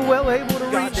them. still well able to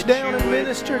God, reach that down you and would-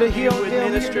 minister to you heal would them here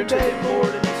minister to today, them, Lord,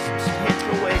 in a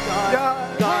substantial way,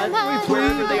 God. God, we plead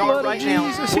wherever the they blood are of right now,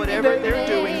 Jesus here whatever today. they're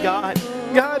doing, God,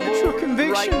 God, that your Lord,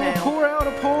 conviction right will now, pour out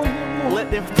upon them, Lord.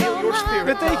 let them feel your spirit,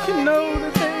 That they God. can know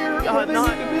that they are where God, they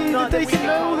not, need to be. not That they we can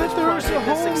know call that this there is a project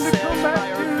a home to success come by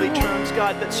back earthly to. terms,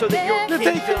 God, but so that your That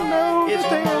they can kingdom know is that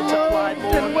they are multiplied,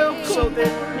 loved and Lord, welcomed. so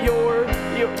that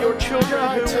your children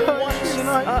God, who were touch once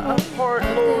tonight, a part,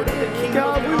 Lord, of the kingdom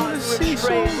God, of we God, want to who see have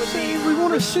strayed souls would be saved. We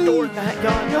want to see restored back,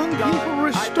 God. young people I pray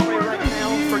restored right unto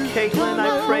now you. for Caitlin,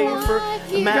 I pray for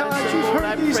God, Madison, you've Lord, heard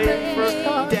I these pray names, for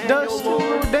God. Daniel, Dustin, Lord,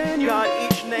 Lord, Daniel.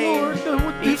 God, each name, Lord,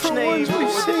 the each different name, ones we've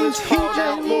Lord, that seen, was called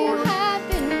out, TJ, Lord.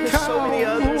 There's so many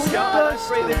others, God. I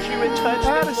pray pray that you would touch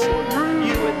them, Addison, Lord. Drew,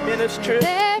 You would minister.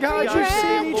 God, you've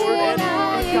seen each one. Lord,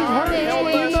 You've heard each help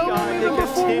one. You us, know God, them even to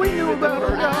before we continue knew with the about them,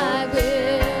 burden. God.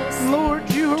 Lord,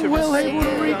 you are well able to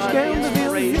reach God, down the to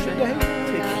them here inspiration today. to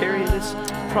carry this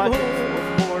project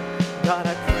forth, Lord. God,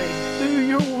 I pray. Do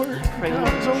your work, Pray, God,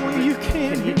 Lord, as that only you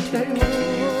can here today, continue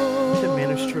to Lord.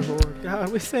 minister, Lord. God,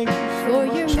 we thank you For so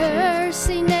your much.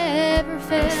 mercy never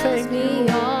fails Thank you, me Lord.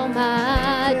 all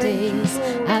my Thank you, days.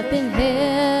 Lord. I've been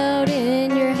held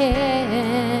in your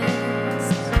hands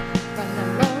from the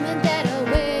moment that I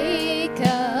wake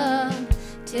up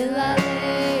till I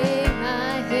lay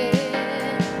my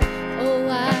head. Oh,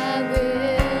 I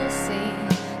will sing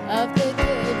of the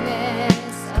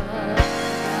goodness of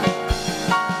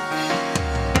God.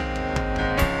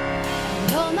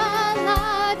 And all my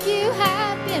life you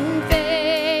have been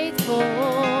faithful.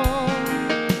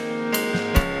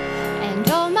 And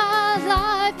all my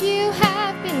life you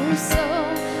have been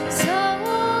so, so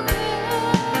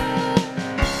good.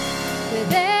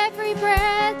 With every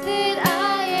breath that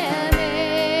I am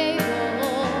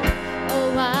able,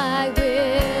 oh, I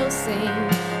will sing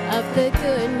of the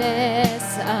goodness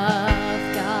of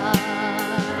God.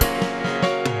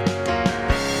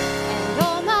 And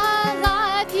all my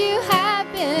life you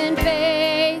have been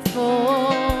faithful.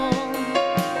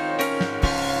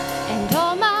 And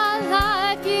all my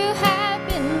life you have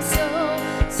been so,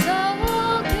 so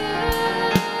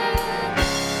good.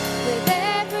 With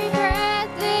every breath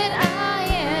that I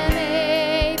am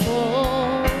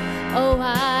able, oh,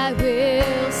 I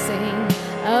will sing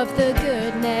of the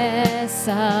goodness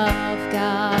of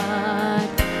God.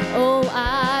 Oh,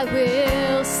 I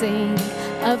will sing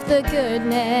of the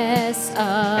goodness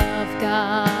of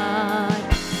God.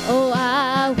 Oh,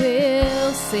 I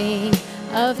will sing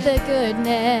of the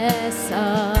goodness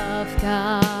of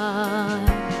God.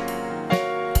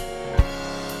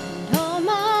 And all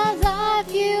my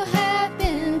life you have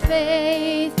been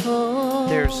faithful.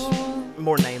 There's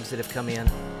more names that have come in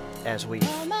as we've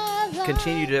All my life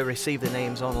continue to receive the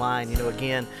names online. You know,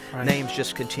 again, Right. names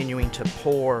just continuing to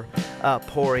pour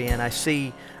in. I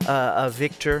see a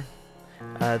Victor.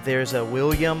 There's a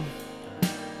William,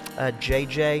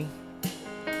 JJ,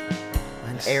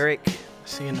 an Eric.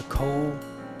 Seeing Nicole,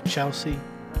 Chelsea,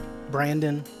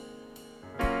 Brandon,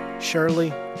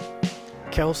 Shirley,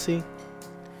 Kelsey,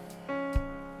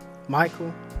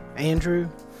 Michael, Andrew,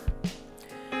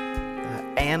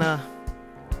 Anna,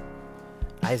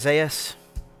 Isaiah,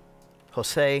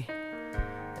 Jose.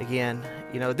 Again,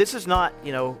 you know, this is not,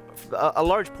 you know, a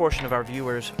large portion of our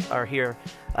viewers are here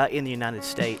in the United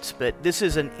States, but this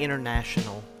is an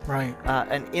international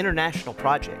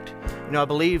project. You know, I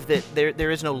believe that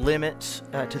there is no limits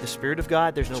to the Spirit of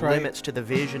God. There's no That's right. limits to the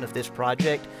vision of this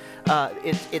project.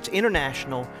 It's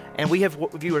international, and we have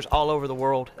viewers all over the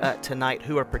world tonight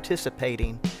who are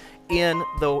participating in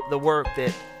the work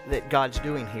that God's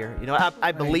doing here. You know,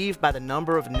 I believe by the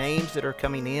number of names that are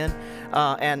coming in,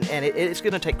 and it's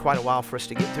going to take quite a while for us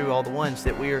to get through all the ones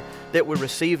that we're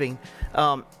receiving.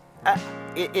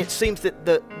 It seems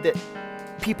that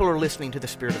people are listening to the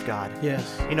Spirit of God.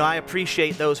 Yes. You know, I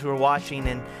appreciate those who are watching,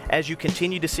 and as you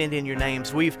continue to send in your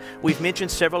names, we've mentioned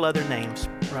several other names.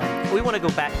 Right. We want to go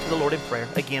back to the Lord in prayer.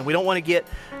 Again, we don't want to get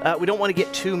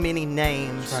too many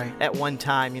names at one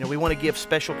time. You know, we want to give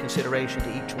special consideration to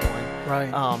each one.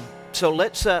 Right. So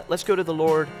let's go to the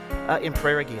Lord in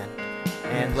prayer again,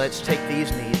 and let's take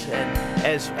these needs. And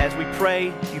as we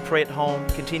pray, you pray at home.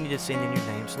 Continue to send in your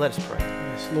names. Let us pray.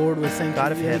 Yes, Lord, we thank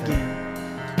God you of yet heaven. again.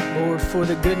 Lord, for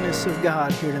the goodness of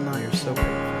God here tonight. You're so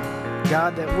grateful.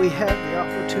 God, that we have the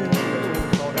opportunity,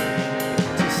 Lord,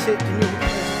 to sit in your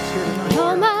presence here tonight.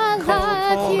 all my Call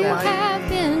life upon you the mighty have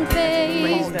name. been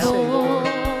Praise that, Lord.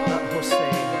 faithful.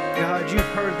 Jose, God, you've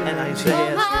heard the and names. Isaiah,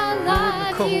 All my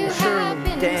life Nicole, you Shirley, have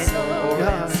been Daniel, so, Lord.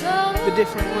 God, so the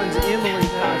different ones, Emily,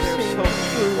 God, I've there's seen so many,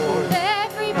 through, Lord. Lord.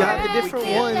 every God, the breath different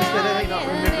that ones that I have not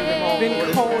remember them all, am been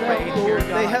Lord. called Pray out, here, Lord. They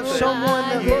God, have but someone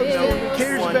that you loves them know and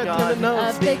cares one, about God, them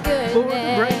enough. of the Lord, to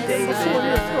bring them David, before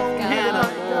your throne here Hannah,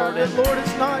 tonight, God. Lord, And Lord,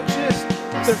 it's not just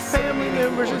their family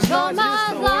members. It's all not my just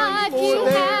the life ones, you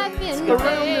Lord, have that been around them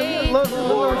that love them.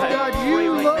 Lord, faithful. God, I you pray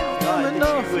right love now, God, them that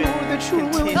enough, you would Lord, that you are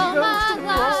willing to all go my to the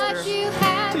cross life you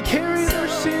have to carry their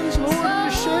sins, Lord, and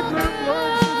to shed their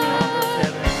blood for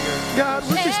them. God,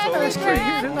 we're just asking you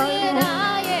here tonight, Lord.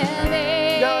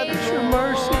 God, that your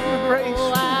mercy, your grace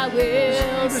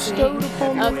be bestowed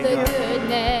upon of them the again.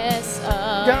 goodness of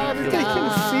God, that they can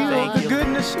feel Thank the you.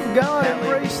 goodness of God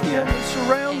embrace them and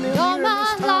surround them all here in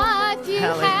my this time. life you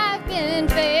Hallelujah. have been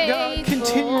faithful. God,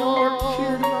 continue to work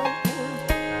here tonight, Lord.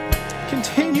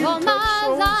 Continue all to my touch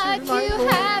souls here life tonight, you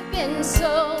Lord. have been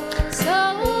so, so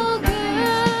good.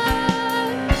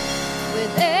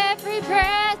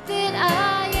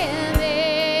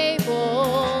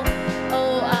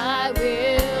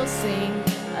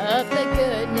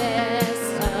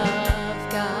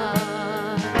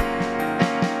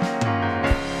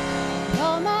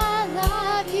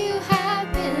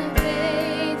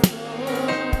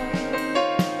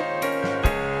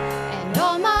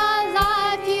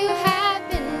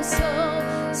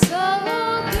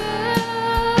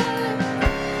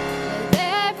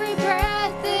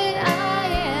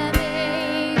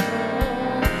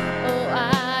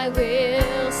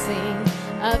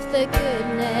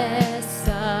 goodness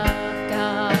of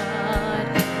God.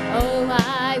 Oh,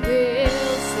 I will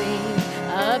sing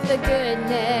of the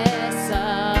goodness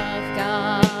of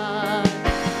God.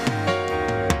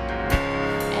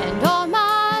 And all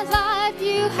my life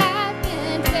you have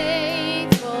been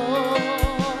faithful.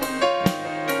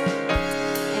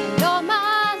 And all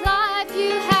my life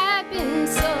you have been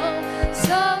so,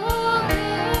 so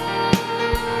good.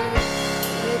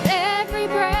 With every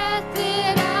breath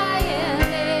that I am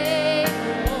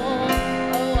able,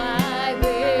 oh, I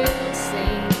will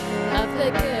sing of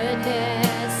the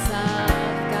goodness of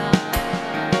God.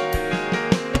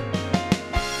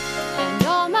 And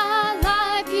all my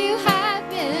life you have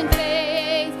been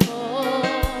faithful.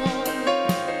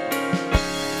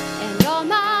 And all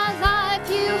my life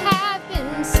you have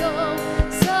been so,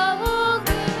 so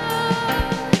good.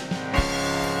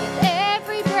 With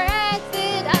every breath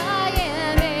that I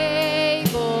am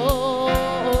able,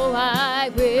 oh, I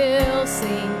will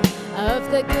sing of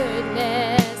the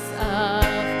goodness of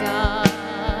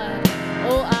God.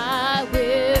 Oh, I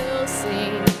will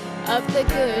sing of the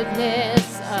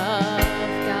goodness of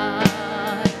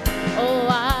God. Oh,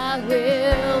 I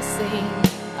will sing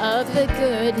of the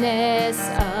goodness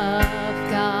of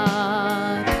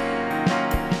God.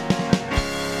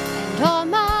 And all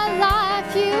my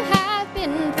life you have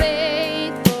been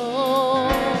faithful.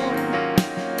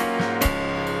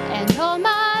 And all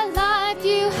my life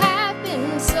you have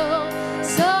been so,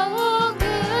 so good.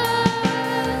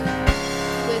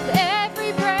 With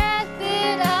every breath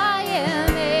that I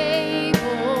am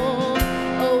able,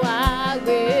 oh, I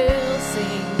will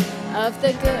sing of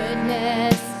the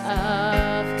goodness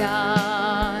of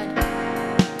God.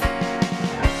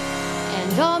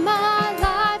 And all my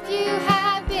life you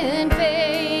have been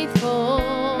faithful.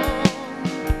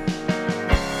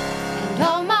 And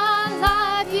all my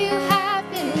life you have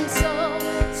been so,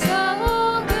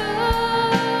 so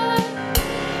good.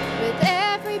 With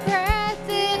every breath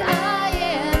that I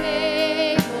am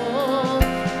able,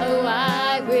 oh,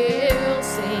 I will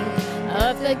sing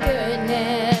of the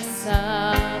goodness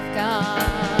of God.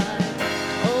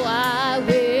 Oh, I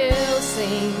will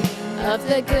sing of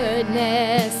the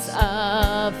goodness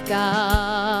of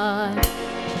God.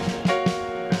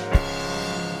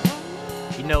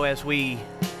 You know, as we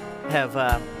have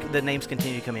the names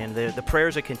continue to come in, the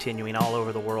prayers are continuing all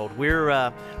over the world.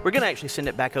 We're going to actually send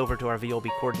it back over to our VLB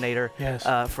coordinator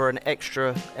for an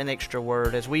extra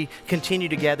word as we continue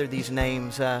to gather these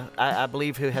names. I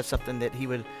believe who has something that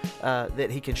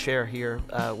he can share here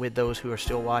with those who are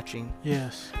still watching.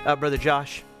 Yes. Brother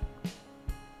Josh.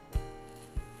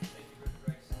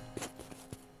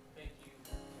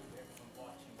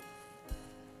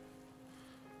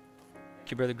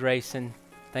 Thank you, Brother Grayson.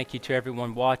 Thank you to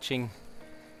everyone watching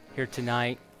here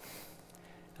tonight.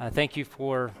 Thank you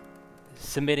for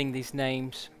submitting these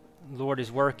names. The Lord is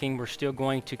working. We're still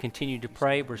going to continue to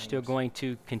pray. We're still going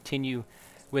to continue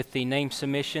with the name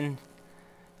submission.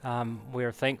 We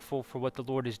are thankful for what the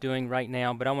Lord is doing right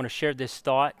now, but I want to share this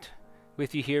thought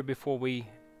with you here before we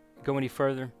go any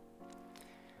further.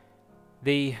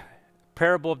 The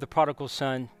parable of the prodigal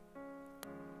son,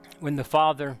 when the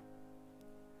father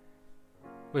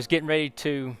was getting ready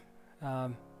to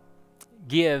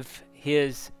give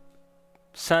his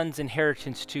son's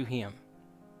inheritance to him.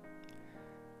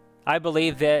 I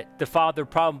believe that the father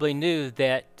probably knew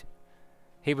that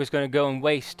he was going to go and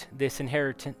waste this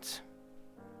inheritance.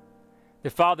 The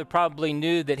father probably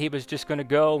knew that he was just going to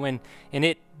go and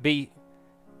it be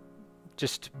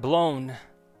just blown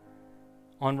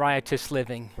on riotous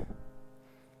living.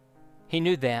 He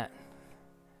knew that.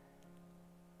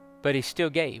 But he still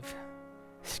gave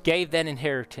that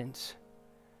inheritance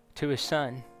to his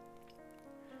son.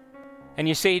 And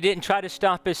you see, he didn't try to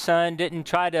stop his son, didn't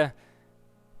try to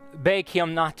beg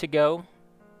him not to go,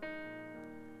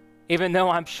 even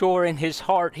though I'm sure in his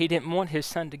heart he didn't want his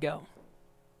son to go.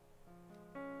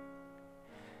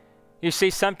 You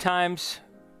see, sometimes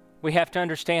we have to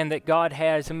understand that God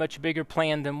has a much bigger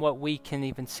plan than what we can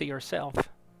even see ourselves.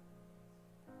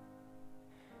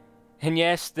 And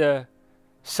yes, the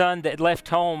son that left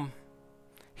home,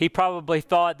 he probably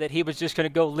thought that he was just going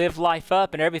to go live life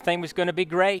up and everything was going to be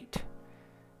great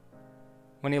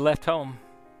when he left home.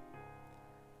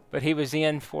 But he was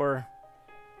in for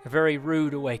a very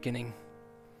rude awakening.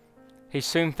 He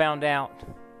soon found out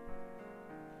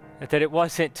that it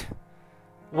wasn't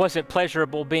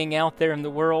pleasurable being out there in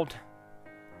the world.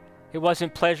 It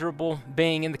wasn't pleasurable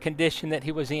being in the condition that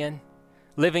he was in,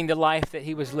 living the life that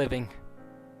he was living.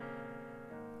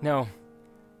 No.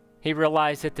 He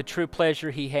realized that the true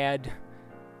pleasure he had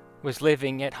was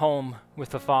living at home with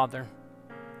the Father.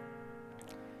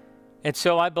 And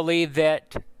so I believe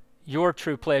that your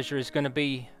true pleasure is going to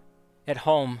be at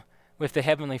home with the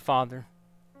Heavenly Father.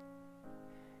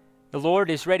 The Lord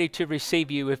is ready to receive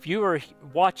you. If you are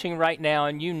watching right now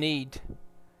and you need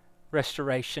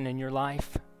restoration in your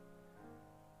life,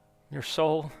 your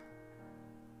soul,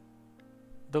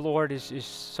 the Lord is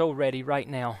so ready right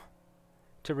now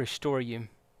to restore you.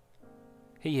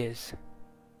 He is.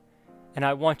 And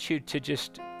I want you to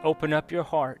just open up your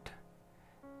heart.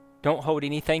 Don't hold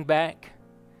anything back.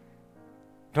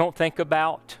 Don't think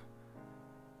about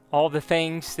all the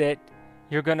things that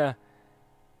you're going to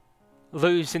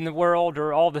lose in the world,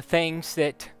 or all the things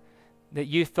that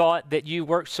you thought that you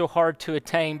worked so hard to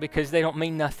attain, because they don't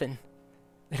mean nothing.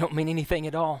 They don't mean anything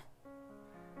at all.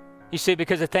 You see,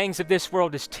 because the things of this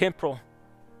world is temporal.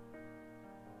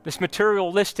 This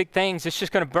materialistic things, it's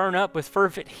just going to burn up with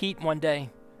fervent heat one day.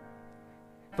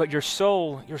 But your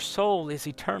soul is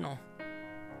eternal.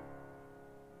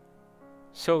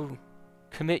 So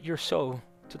commit your soul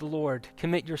to the Lord.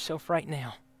 Commit yourself right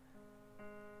now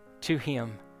to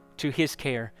Him, to His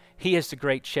care. He is the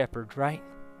great shepherd, right?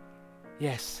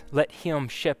 Yes, let Him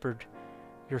shepherd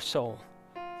your soul.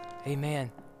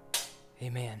 Amen.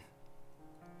 Amen.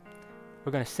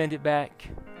 We're going to send it back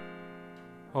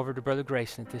over to Brother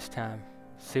Grayson at this time.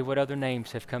 See what other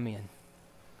names have come in.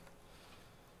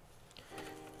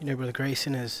 You know, Brother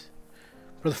Grayson, as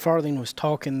Brother Farthing was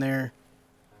talking there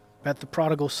about the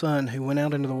prodigal son who went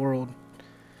out into the world,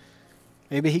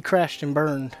 maybe he crashed and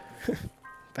burned. In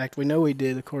fact, we know he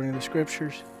did according to the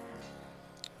Scriptures.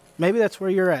 Maybe that's where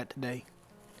you're at today.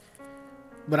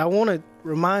 But I want to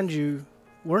remind you,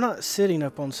 we're not sitting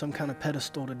up on some kind of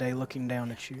pedestal today looking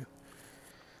down at you.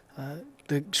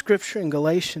 The Scripture in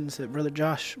Galatians that Brother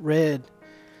Josh read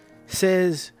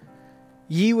says,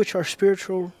 "Ye which are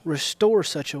spiritual, restore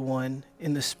such a one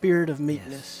in the spirit of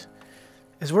meekness." Yes.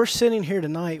 As we're sitting here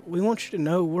tonight, we want you to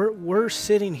know we're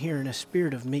sitting here in a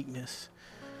spirit of meekness.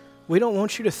 We don't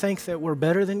want you to think that we're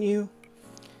better than you.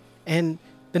 And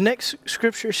the next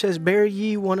Scripture says, "Bear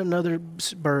ye one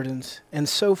another's burdens, and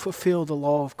so fulfill the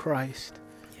law of Christ."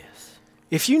 Yes.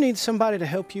 If you need somebody to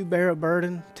help you bear a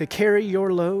burden, to carry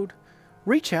your load,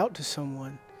 reach out to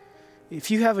someone. If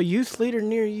you have a youth leader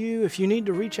near you, if you need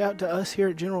to reach out to us here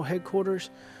at General Headquarters,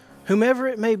 whomever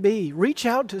it may be, reach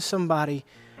out to somebody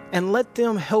and let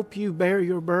them help you bear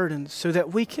your burdens so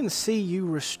that we can see you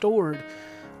restored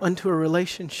unto a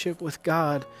relationship with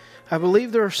God. I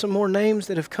believe there are some more names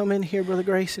that have come in here, Brother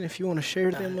Grayson, if you want to share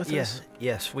them with us.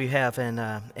 Yes, we have an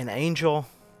Angel,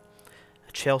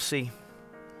 a Chelsea,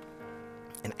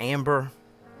 an Amber,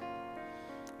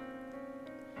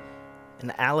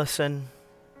 an Allison,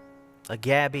 a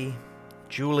Gabby,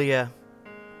 Julia,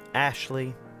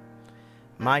 Ashley,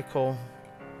 Michael.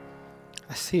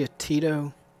 I see a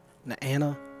Tito, an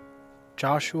Anna,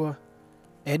 Joshua,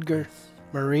 Edgar,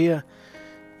 Maria.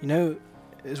 You know,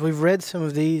 as we've read some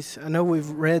of these, I know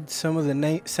we've read some of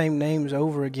the same names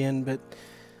over again, but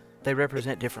they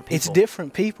represent different people. It's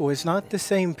different people. It's not the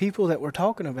same people that we're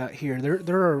talking about here.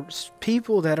 There are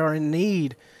people that are in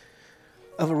need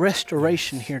of a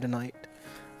restoration here tonight.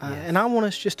 And I want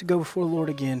us just to go before the Lord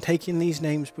again, taking these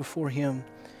names before Him,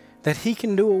 that He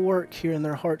can do a work here in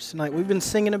their hearts tonight. We've been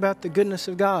singing about the goodness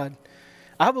of God.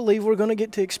 I believe we're going to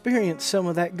get to experience some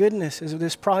of that goodness as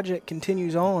this project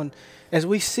continues on, as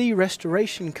we see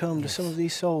restoration come to some of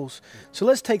these souls. So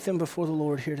let's take them before the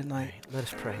Lord here tonight. Let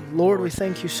us pray. Lord, we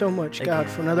thank you so much, God,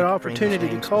 for another opportunity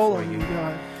to call on you,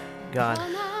 God. God.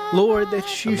 Lord,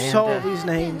 that you Amanda, saw these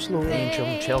names, Lord. Angel,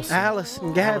 Chelsea,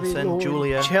 Allison, Gabby, Allison, Lord.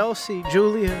 Julia, Chelsea,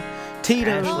 Julia, Tito,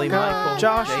 Ashley, God, Michael,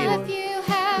 Joshua.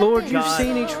 Jada. Lord, you've God,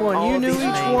 seen each one. all You of knew these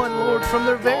each names, one, Lord, from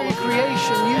their very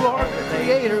creation. You are the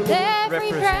Creator, Lord.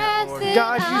 Represent, Lord.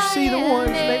 God, you see the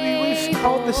ones. Maybe we've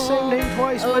called the same name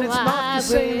twice, but it's not the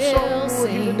same soul, Lord,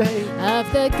 here today.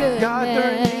 God,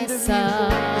 they're in need of you,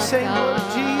 Lord. The same blood of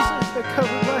Jesus that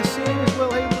covered my sin is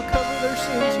well able to cover their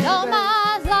sins here today.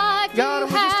 God, and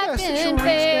we just ask that you'll reach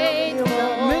down to them,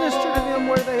 God. Minister to them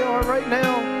where they are right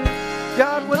now.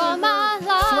 God, whether they're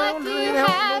floundering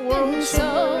out in the world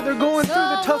somewhere, they're going through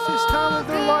the toughest time of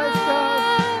their life,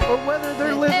 God, or whether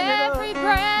they're living it up,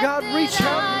 God, reach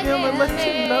out to them and let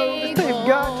them know that they've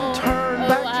got to turn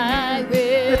back to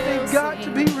you, that they've got to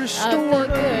be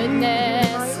restored unto you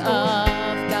tonight,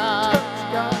 Lord. Touch,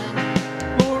 God.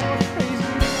 Lord, we're praising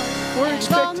you tonight. We're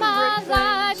expecting great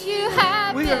things.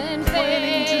 We are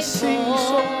planning to see souls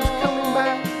coming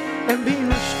back and being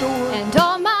restored. And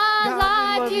all my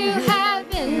God, life you have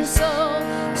been so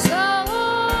good.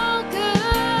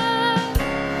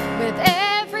 With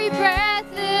every breath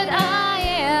that I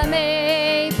am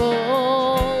able,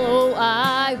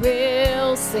 I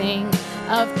will sing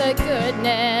of the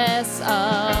goodness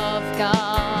of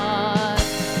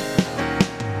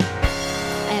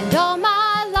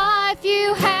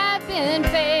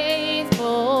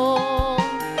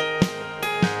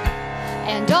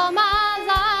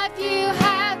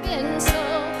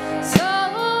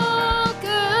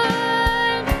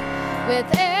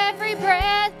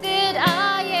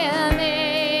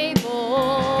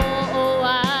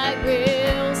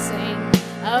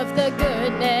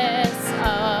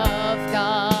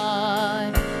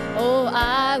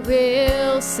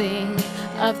sing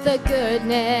of the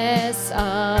goodness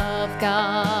of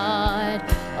God.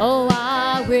 Oh,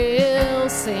 I will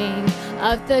sing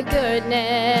of the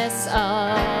goodness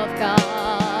of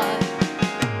God.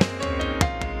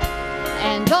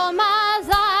 And all my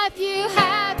life you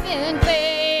have been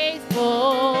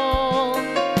faithful.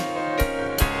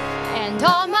 And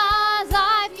all my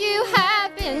life you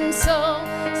have been so,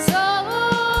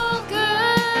 so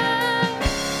good.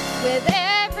 With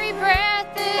every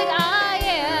breath that I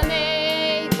am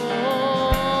able,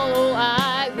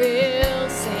 I will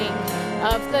sing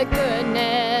of the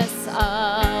goodness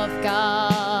of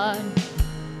God.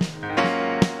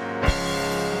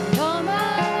 And all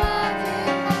my life you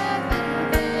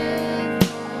have been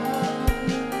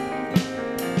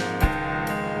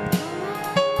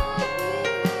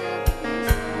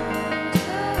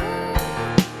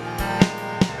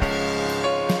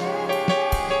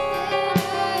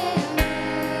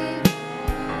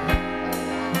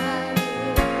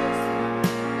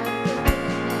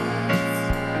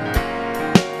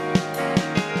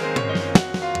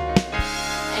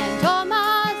And all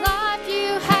my life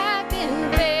you have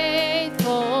been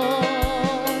faithful.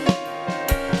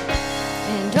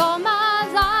 And all my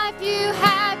life you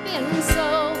have been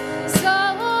so,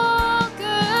 so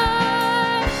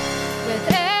good. With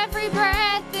every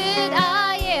breath that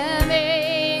I am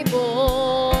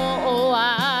able,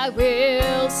 I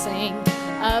will sing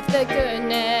of the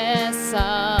goodness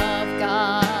of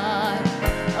God.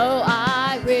 Oh,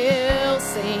 I will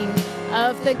sing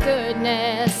of the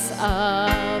goodness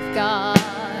of God.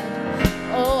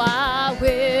 Oh, I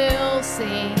will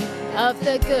sing of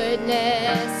the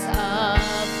goodness of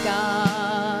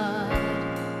God.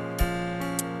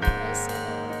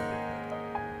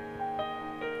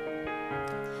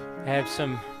 I have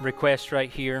some requests right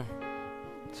here,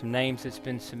 some names that's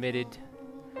been submitted.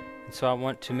 And so I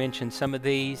want to mention some of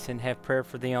these and have prayer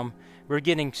for them. We're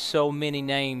getting so many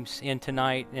names in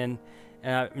tonight, and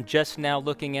I'm just now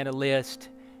looking at a list,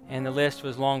 and the list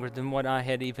was longer than what I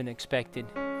had even expected.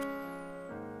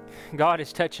 God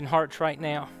is touching hearts right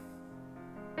now.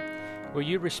 Will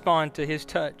you respond to His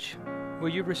touch? Will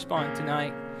you respond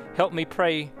tonight? Help me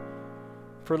pray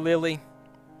for Lily.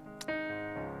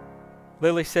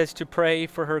 Lily says to pray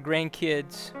for her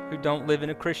grandkids who don't live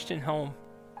in a Christian home.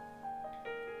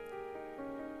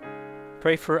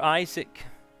 Pray for Isaac.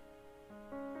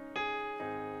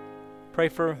 Pray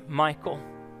for Michael.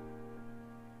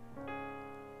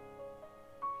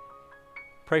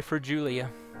 Pray for Julia.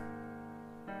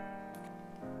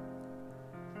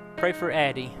 Pray for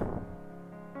Addie.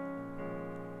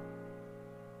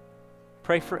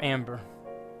 Pray for Amber.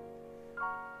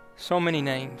 So many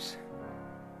names.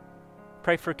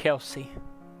 Pray for Kelsey.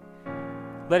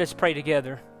 Let us pray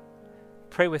together.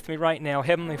 Pray with me right now.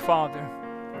 Heavenly Father,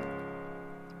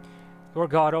 Lord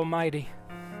God Almighty,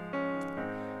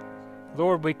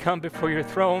 Lord, we come before your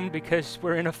throne because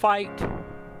we're in a fight.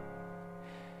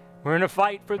 We're in a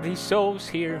fight for these souls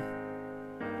here.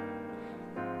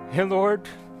 And Lord,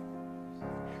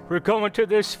 we're going to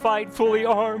this fight fully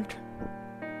armed.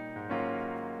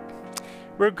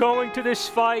 We're going to this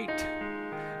fight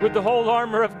with the whole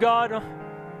armor of God.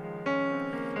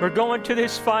 We're going to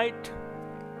this fight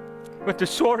with the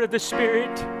sword of the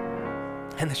Spirit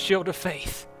and the shield of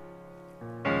faith.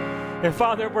 And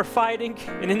Father, we're fighting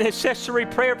in an intercessory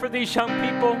prayer for these young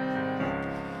people.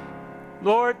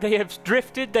 Lord, they have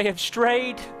drifted, they have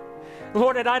strayed.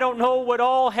 Lord, and I don't know what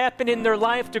all happened in their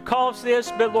life to cause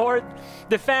this, but Lord,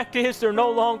 the fact is they're no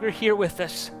longer here with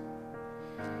us.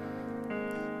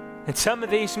 And some of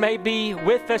these may be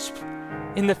with us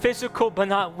in the physical, but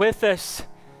not with us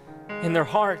in their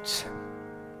hearts,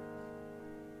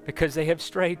 because they have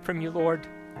strayed from you, Lord.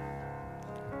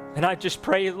 And I just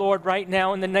pray, Lord, right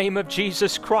now in the name of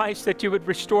Jesus Christ, that you would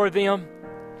restore them.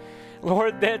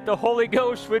 Lord, that the Holy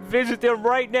Ghost would visit them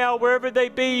right now wherever they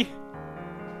be.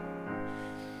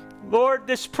 Lord,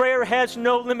 this prayer has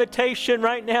no limitation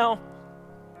right now.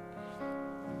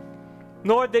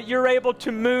 Lord, that you're able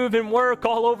to move and work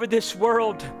all over this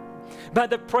world by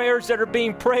the prayers that are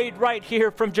being prayed right here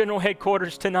from General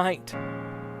Headquarters tonight.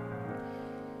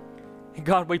 And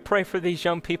God, we pray for these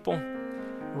young people.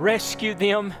 Rescue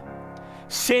them.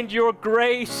 Send your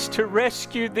grace to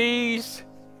rescue these.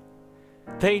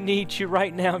 They need you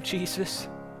right now, Jesus.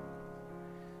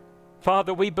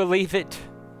 Father, we believe it.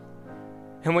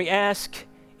 And we ask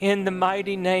in the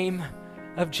mighty name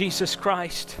of Jesus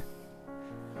Christ.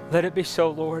 Let it be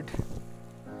so, Lord.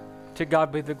 To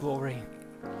God be the glory.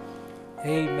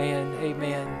 Amen.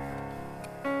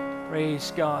 Amen.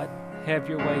 Praise God. Have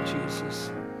your way,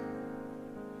 Jesus.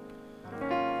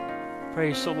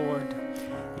 Praise the Lord.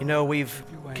 You know,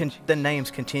 the names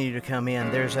continue to come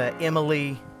in. There's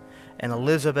Emily and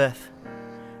Elizabeth,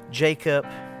 Jacob,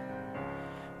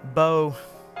 Bo,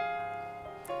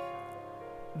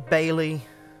 Bailey,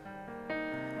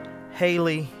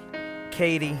 Haley,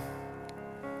 Katie,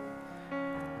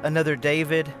 another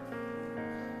David.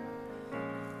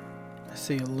 I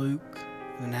see a Luke,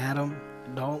 an Adam, a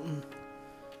Dalton,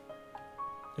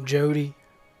 a Jody,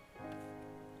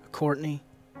 a Courtney,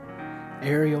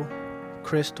 Ariel,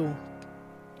 Crystal,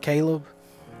 Caleb,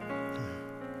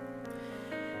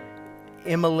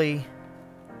 Emily,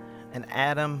 and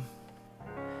Adam,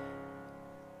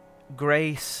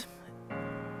 Grace,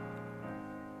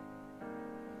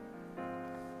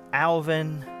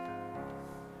 Alvin,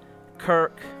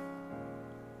 Kirk,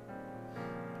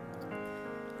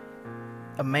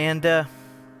 Amanda,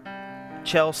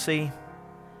 Chelsea,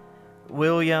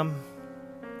 William,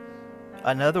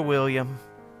 another William,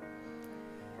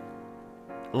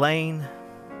 Lane,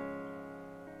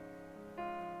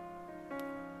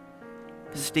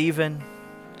 Stephen.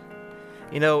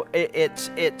 You know, it's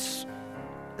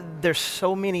there's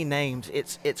so many names.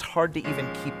 It's hard to even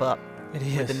keep up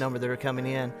with the number that are coming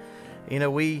in. You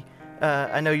know,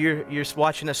 I know you're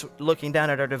watching us, looking down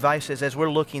at our devices as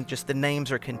we're looking. Just the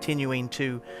names are continuing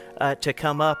to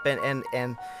come up,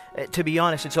 and to be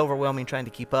honest, it's overwhelming trying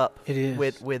to keep up. It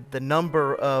is with the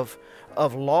number of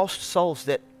lost souls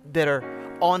that are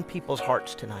on people's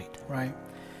hearts tonight. Right.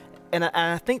 And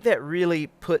I think that really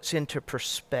puts into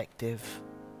perspective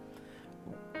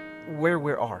where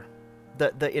we are,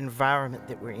 the environment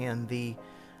that we're in, the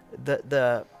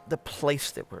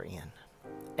place that we're in,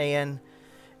 and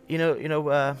you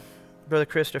know, Brother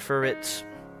Christopher, it's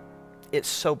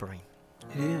sobering.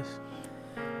 It is.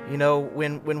 You know,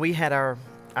 when we had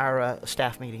our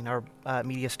staff meeting, our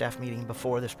media staff meeting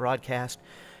before this broadcast,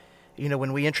 you know,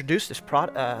 when we introduced this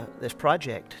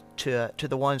project to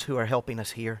the ones who are helping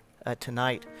us here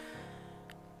tonight,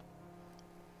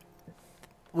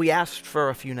 we asked for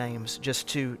a few names just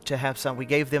to have some. We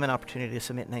gave them an opportunity to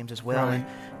submit names as well. Right.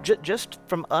 And just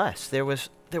from us, there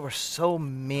were so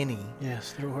many.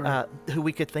 Yes, there were. Who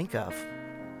we could think of.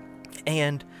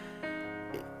 And,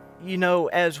 you know,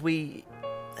 as we,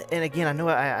 and again, I know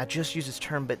I just use this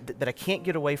term, but I can't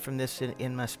get away from this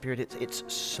in my spirit. It's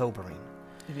sobering.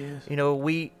 It is. You know,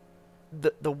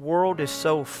 the world is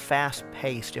so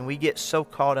fast-paced, and we get so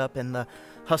caught up in the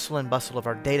hustle and bustle of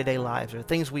our day-to-day lives, or the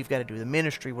things we've got to do, the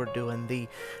ministry we're doing, the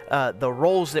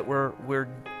roles that we're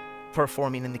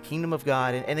performing in the kingdom of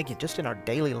God, and again, just in our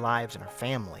daily lives and our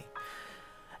family.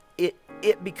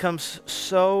 It becomes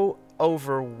so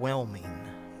overwhelming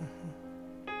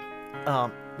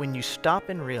when you stop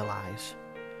and realize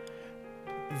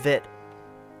that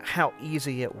how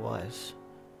easy it was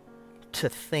to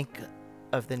think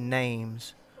of the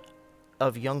names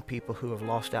of young people who have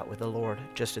lost out with the Lord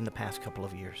just in the past couple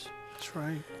of years. That's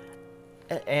right.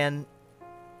 And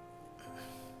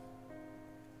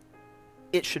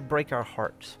it should break our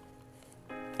hearts.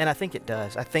 And I think it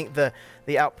does. I think the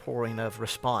outpouring of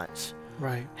response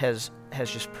has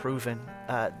just proven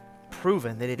that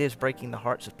it is breaking the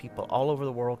hearts of people all over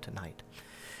the world tonight.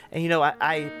 And you know,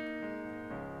 I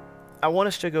want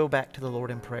us to go back to the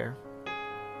Lord in prayer.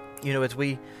 You know, as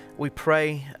we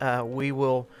pray, we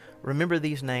will remember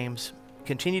these names.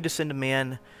 Continue to send them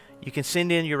in. You can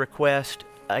send in your request.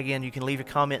 Again, you can leave a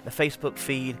comment in the Facebook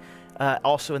feed.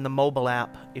 Also in the mobile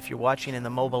app, if you're watching in the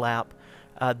mobile app,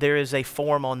 there is a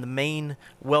form on the main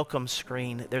welcome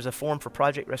screen. There's a form for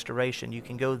Project Restoration. You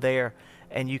can go there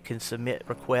and you can submit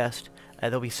requests.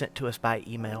 They'll be sent to us by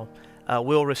email.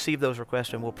 We'll receive those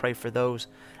requests and we'll pray for those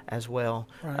as well.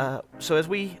 Right. So as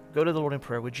we go to the Lord in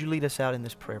prayer, would you lead us out in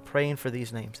this prayer, praying for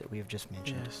these names that we have just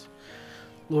mentioned? Yes.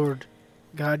 Lord,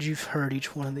 God, you've heard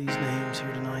each one of these names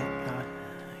here tonight, God.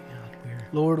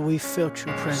 Lord, we felt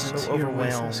your presence so here with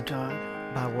overwhelmed us, God.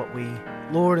 By what we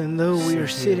Lord, and though we are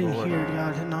see sitting Lord. here,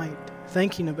 God, tonight,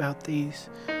 thinking about these,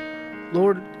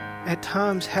 Lord, at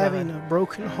times having a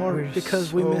broken heart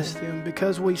because we miss them,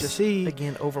 because we see,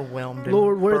 again, overwhelmed,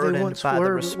 Lord, and where they burdened once by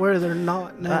were, but where they're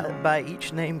not now. By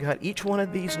each name, God, each one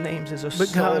of these names is a But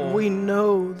soul. God, we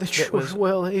know that you're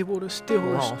well able to still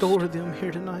lost. restore them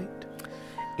here tonight.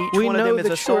 Each We one of know them is a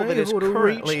that soul you're that is able to reach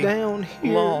currently down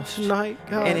here lost tonight,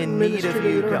 God, and in need minister of to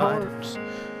you, their God. hearts.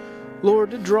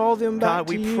 Lord, to draw them back God,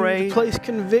 to we you, pray to place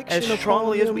conviction as upon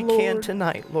strongly them, as we Lord, can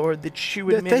tonight, Lord, that you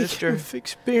would that minister they can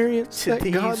experience to that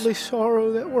these godly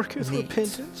sorrow that worketh needs.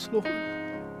 repentance, Lord.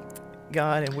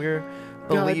 God, and we're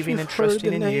God, believing you've and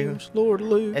trusting heard the in you names, Lord,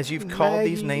 Luke, as you've and called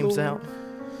these Maggie, names Lord.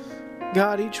 out.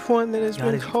 God, each one that has God,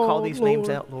 been as you've called these Lord. names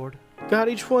out, Lord. God,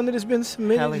 each one that has been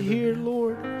submitted Hallelujah. here,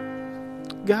 Lord.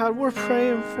 God, we're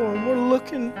praying for them. We're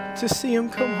looking to see them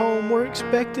come home. We're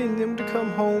expecting them to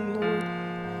come home, Lord.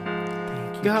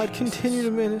 Thank you, God, Jesus. continue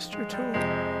to minister to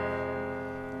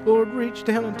them. Lord, reach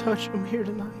down and touch them here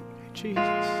tonight, Jesus.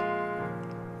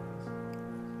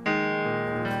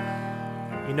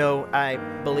 You know, I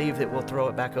believe that we'll throw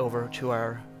it back over to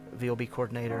our VLB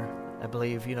coordinator. I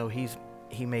believe, you know,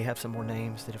 he may have some more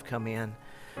names that have come in.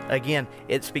 Again,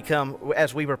 it's become,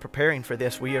 as we were preparing for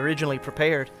this, we originally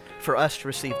prepared for us to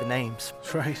receive the names.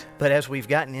 That's right. But as we've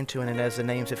gotten into it and as the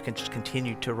names have just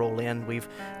continued to roll in, we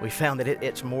found that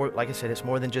it's more, like I said, it's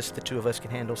more than just the two of us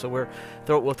can handle. So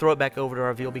we'll throw it back over to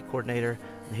our VLB coordinator,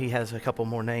 and he has a couple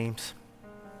more names.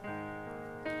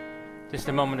 Just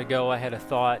a moment ago, I had a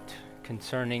thought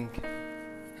concerning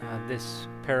this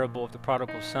parable of the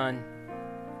prodigal son.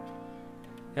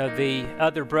 The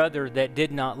other brother that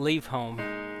did not leave home,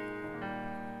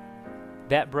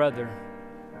 that brother,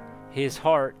 his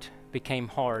heart became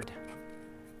hard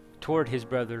toward his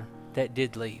brother that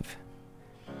did leave.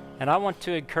 And I want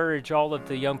to encourage all of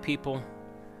the young people,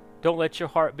 don't let your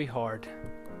heart be hard,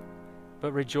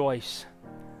 but rejoice.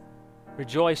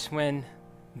 Rejoice when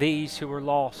these who were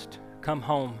lost come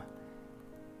home.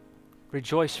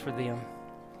 Rejoice for them.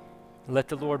 Let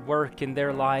the Lord work in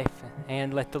their life,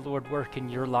 and let the Lord work in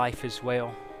your life as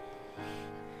well.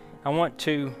 I want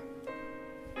to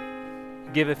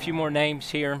give a few more names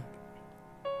here.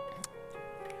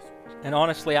 And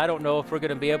honestly, I don't know if we're going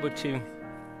to be able to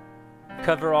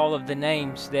cover all of the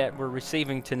names that we're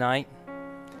receiving tonight,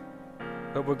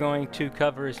 but we're going to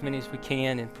cover as many as we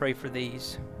can and pray for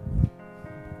these.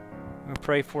 We'll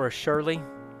pray for a Shirley,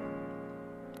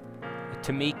 a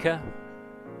Tamika,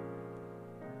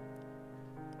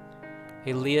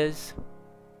 a Liz,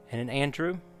 and an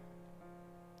Andrew.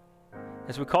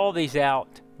 As we call these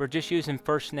out, we're just using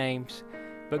first names,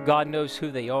 but God knows who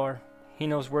they are. He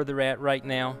knows where they're at right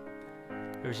now.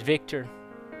 There's Victor,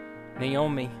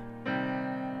 Naomi.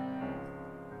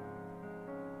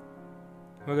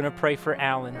 We're going to pray for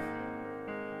Alan.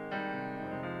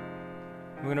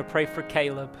 We're going to pray for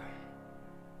Caleb.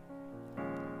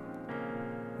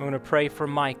 We're going to pray for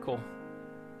Michael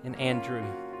and Andrew.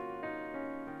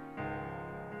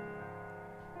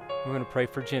 We're going to pray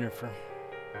for Jennifer.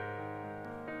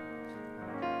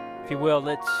 If you will,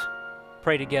 let's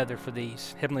pray together for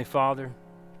these. Heavenly Father,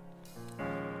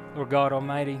 Lord God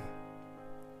Almighty,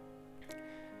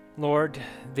 Lord,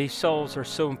 these souls are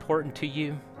so important to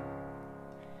you.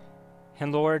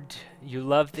 And Lord, you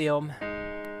love them,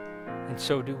 and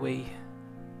so do we.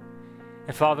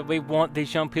 And Father, we want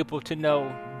these young people to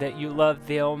know that you love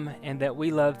them and that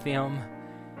we love them,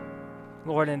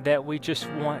 Lord, and that we just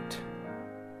want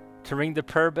to ring the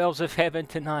prayer bells of heaven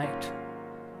tonight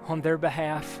on their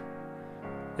behalf,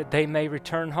 that they may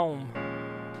return home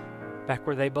back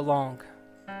where they belong.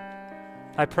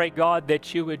 I pray, God,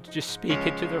 that you would just speak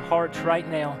into their hearts right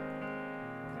now.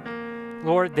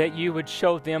 Lord, that you would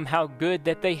show them how good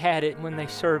that they had it when they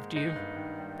served you.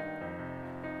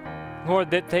 Lord,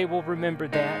 that they will remember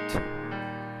that,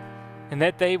 and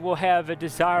that they will have a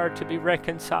desire to be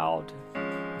reconciled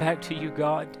back to you,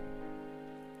 God.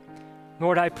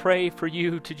 Lord, I pray for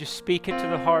you to just speak into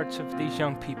the hearts of these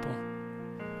young people.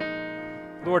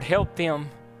 Lord, help them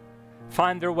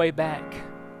find their way back.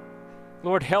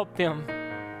 Lord, help them,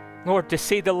 Lord, to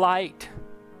see the light,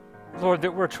 Lord,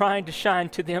 that we're trying to shine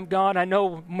to them. God, I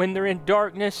know when they're in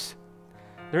darkness,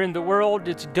 they're in the world,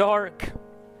 it's dark,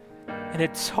 and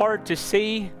it's hard to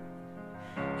see,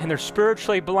 and they're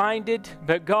spiritually blinded.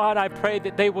 But God, I pray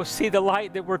that they will see the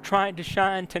light that we're trying to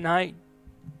shine tonight.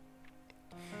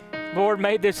 Lord,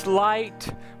 may this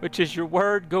light, which is your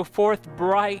word, go forth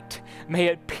bright. May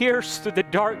it pierce through the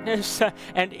darkness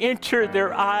and enter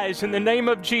their eyes in the name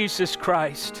of Jesus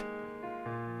Christ.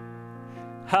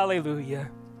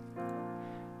 Hallelujah.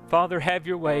 Father, have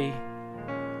your way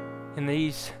in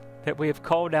these that we have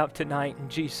called out tonight in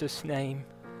Jesus' name.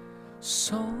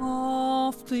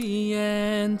 Softly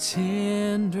and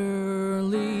tenderly,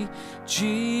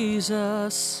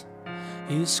 Jesus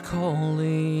is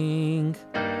calling,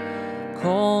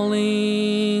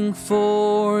 calling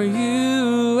for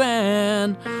you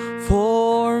and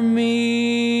for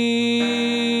me.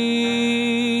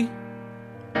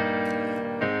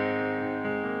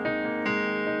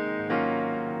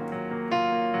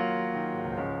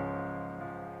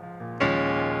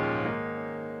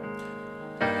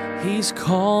 He's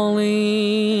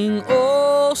calling,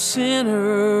 oh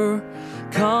sinner,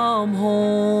 come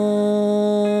home,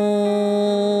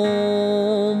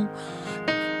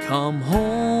 come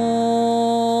home,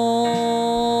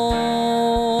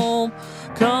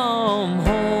 come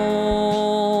home.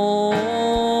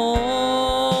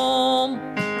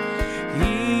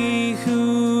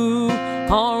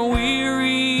 are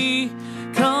weary,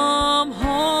 come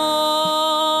home.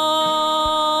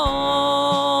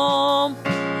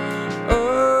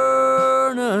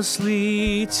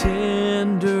 Earnestly,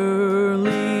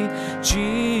 tenderly,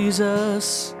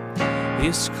 Jesus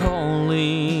is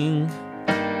calling,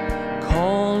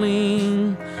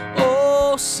 calling,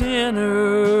 oh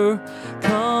sinner,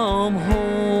 come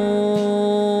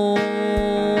home,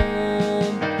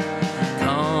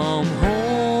 come home,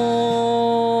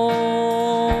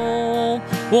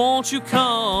 won't you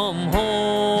come home?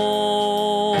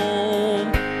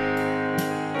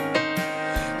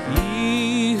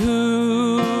 Ye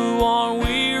who are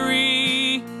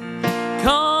weary,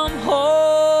 come home,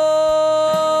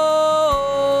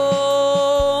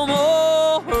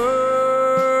 oh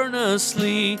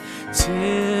earnestly,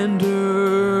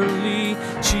 tenderly,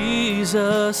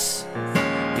 Jesus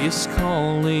is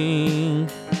calling,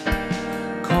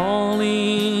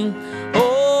 calling,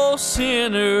 oh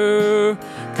sinner,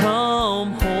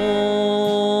 come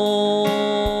home,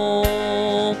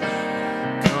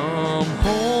 come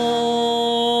home,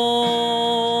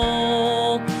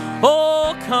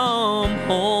 oh come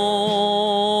home.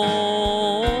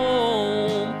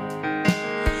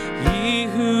 Ye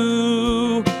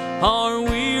who are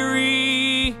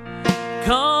weary,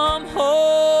 come home.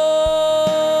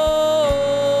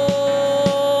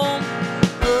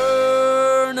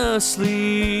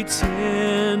 Earnestly,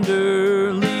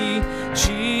 tenderly,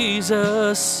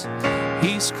 Jesus,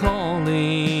 He's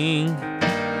calling,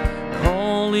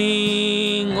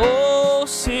 calling, oh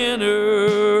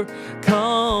sinner,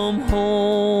 come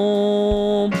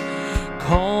home,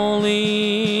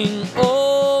 calling,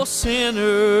 oh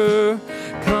sinner,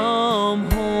 come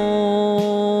home.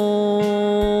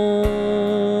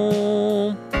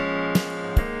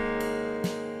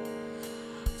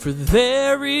 For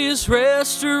there is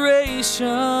restoration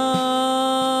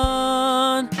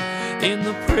in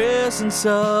the presence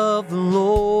of the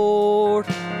Lord.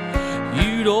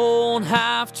 You don't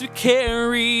have to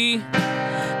carry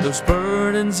those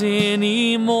burdens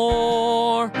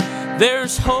anymore.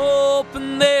 There's hope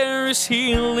and there is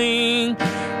healing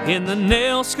in the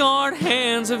nail-scarred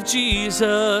hands of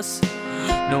Jesus.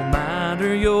 No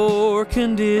matter your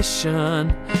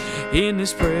condition, in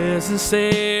His presence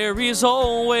there is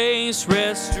always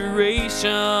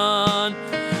restoration.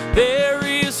 There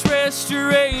is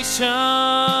restoration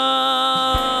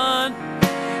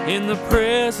in the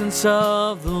presence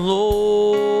of the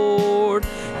Lord.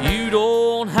 You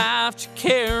don't have to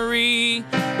carry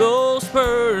those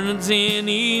burdens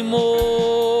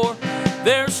anymore.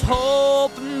 There's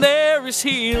hope and there is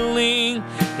healing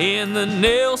in the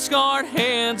nail-scarred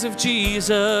hands of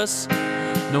Jesus.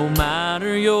 No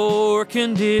matter your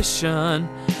condition,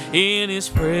 in His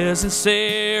presence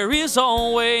there is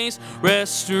always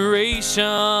restoration.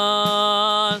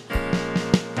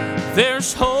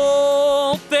 There's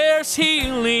hope, there's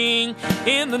healing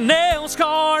in the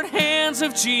nail-scarred hands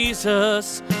of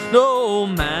Jesus. No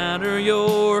matter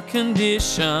your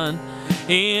condition,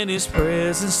 in His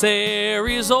presence there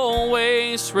is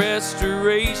always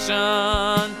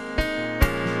restoration.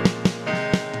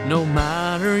 No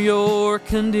matter your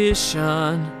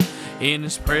condition, in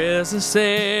His presence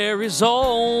there is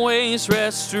always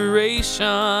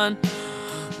restoration.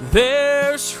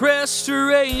 There's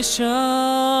restoration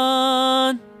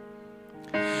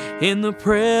in the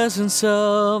presence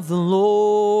of the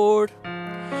Lord.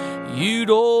 You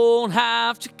don't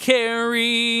have to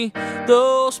carry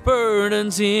those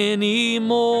burdens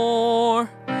anymore.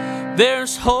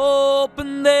 There's hope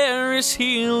and there is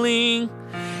healing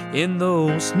in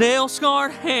those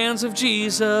nail-scarred hands of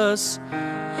Jesus.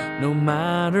 No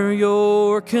matter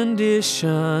your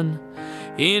condition,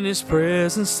 in His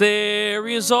presence there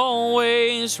is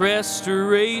always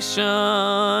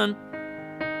restoration.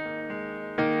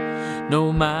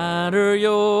 No matter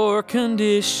your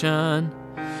condition,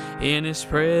 in His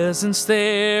presence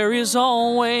there is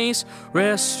always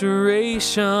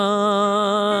restoration.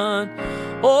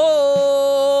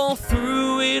 Oh,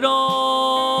 through it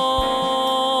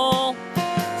all,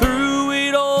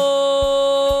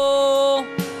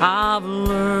 I've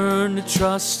learned to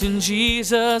trust in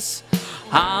Jesus.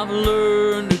 I've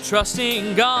learned to trust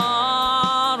in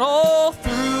God. Oh,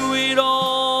 through it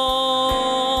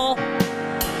all,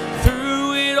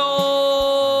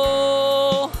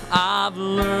 I've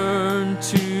learned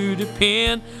to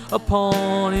depend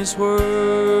upon His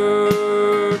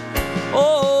word.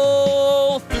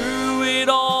 Oh, through it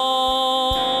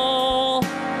all,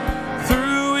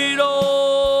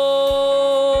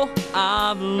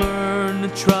 I've learned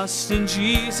to trust in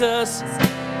Jesus.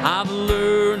 I've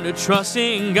learned to trust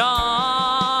in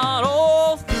God.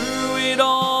 Oh, through it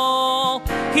all,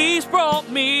 He He's brought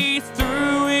me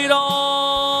through it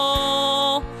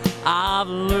all. I've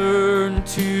learned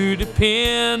to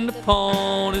depend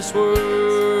upon His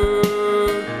word.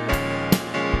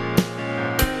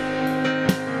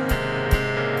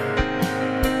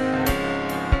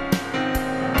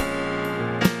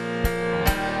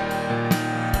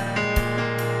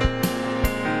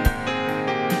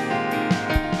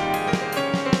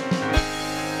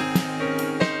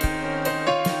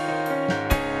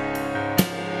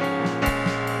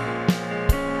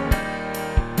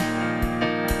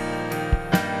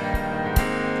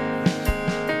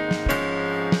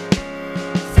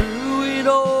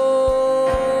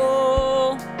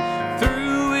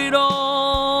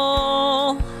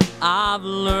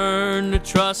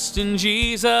 Trust in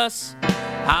Jesus,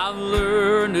 I've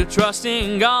learned to trust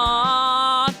in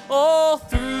God. Oh,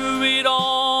 through it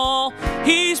all,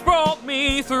 He's brought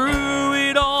me through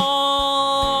it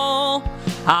all.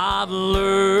 I've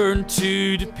learned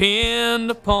to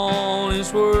depend upon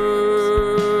His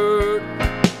word.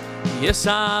 Yes,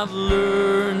 I've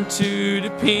learned to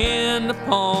depend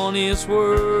upon His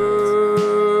word.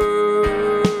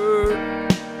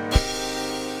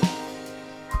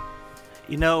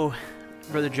 You know,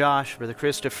 Brother Josh, Brother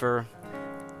Christopher,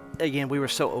 again, we were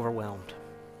so overwhelmed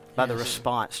by the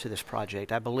response to this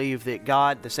project. I believe that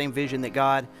God, the same vision that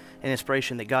God and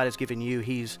inspiration that God has given you,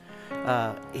 He's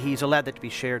allowed that to be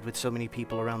shared with so many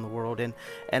people around the world. And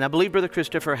I believe Brother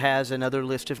Christopher has another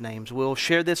list of names. We'll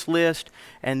share this list,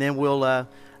 and then we'll,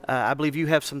 I believe you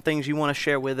have some things you want to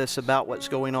share with us about what's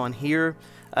going on here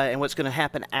and what's going to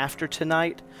happen after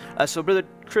tonight. So Brother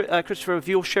Christopher, if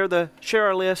you'll share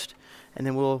our list, and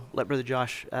then we'll let Brother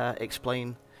Josh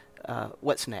explain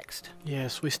what's next.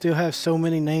 Yes, we still have so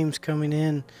many names coming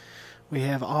in. We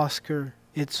have Oscar,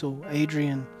 Itzel,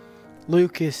 Adrian,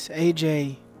 Lucas,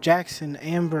 AJ, Jackson,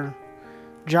 Amber,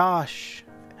 Josh,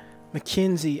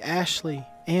 Mackenzie, Ashley,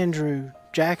 Andrew,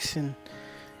 Jackson,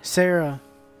 Sarah,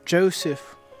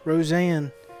 Joseph,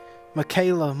 Roseanne,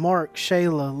 Michaela, Mark,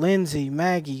 Shayla, Lindsay,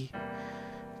 Maggie,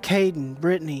 Caden,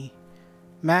 Brittany,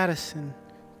 Madison,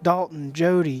 Dalton,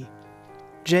 Jody,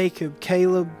 Jacob,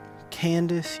 Caleb,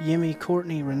 Candace, Yemi,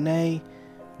 Courtney, Renee,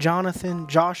 Jonathan,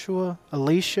 Joshua,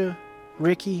 Alicia,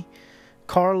 Ricky,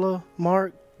 Carla,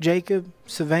 Mark, Jacob,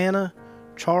 Savannah,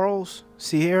 Charles,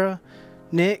 Sierra,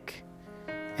 Nick,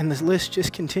 and the list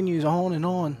just continues on and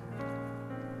on.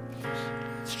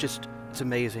 It's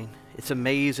amazing. It's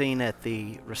amazing at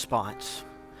the response.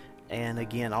 And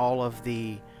again, all of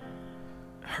the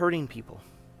hurting people.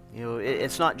 You know,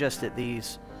 it's not just that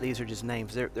these are just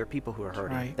names. They're people who are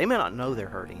hurting. Right. They may not know they're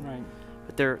hurting, Right.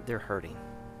 but they're hurting.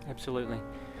 Absolutely.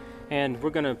 And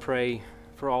we're going to pray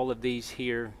for all of these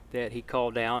here that he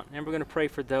called out. And we're going to pray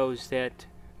for those that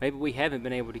maybe we haven't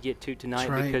been able to get to tonight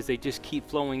because they just keep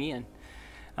flowing in.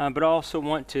 But I also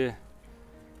want to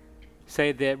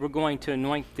say that we're going to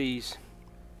anoint these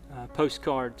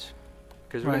postcards,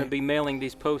 because we're going to be mailing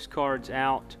these postcards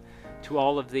out to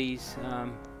all of these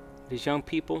young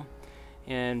people,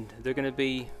 and they're going to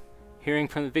be hearing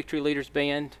from the Victory Leaders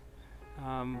Band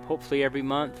hopefully every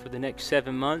month for the next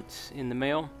 7 months in the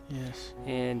mail. Yes.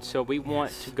 And so we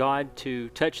want God to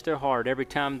touch their heart every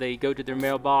time they go to their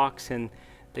mailbox and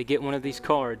they get one of these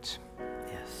cards.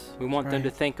 Yes. We want them to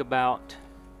think about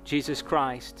Jesus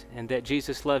Christ and that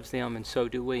Jesus loves them, and so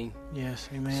do we. Yes,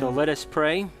 amen. So let us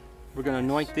pray. We're going to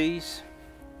anoint these.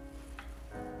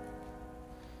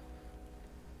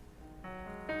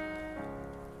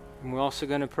 And we're also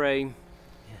going to pray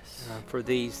for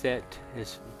these that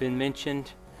has been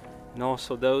mentioned, and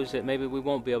also those that maybe we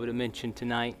won't be able to mention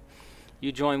tonight.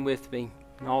 You join with me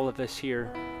and all of us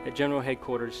here at General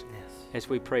Headquarters as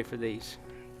we pray for these.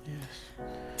 Yes.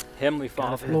 Heavenly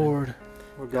Father, Lord,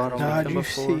 God, you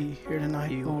see here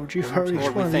tonight, Lord. You've heard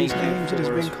each one of these names that has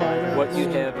been called out. what you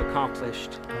have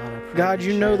accomplished. God,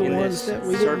 you know the in ones this that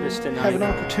we service didn't tonight. have an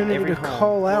opportunity to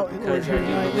call out, Lord, here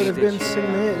tonight that have been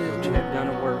submitted. You have done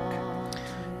a work.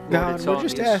 God, we're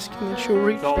just asking that you'll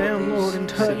reach down, Lord, and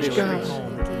touch, God.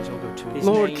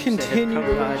 Lord, continue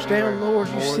to reach down, Lord.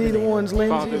 You see the ones,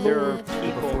 Lindsay, Lord,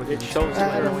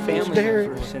 Adam,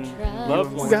 Derek,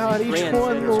 loved ones, God, each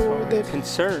one, Lord, that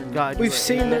concerned. we've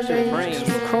seen their names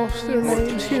across their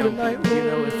names here tonight,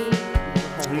 Lord.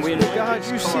 God,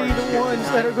 you see the ones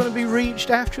that are going to be reached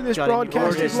after this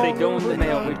broadcast is as they long go in the over,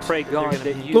 mail, God. we pray, God,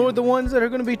 that you, Lord, the ones that are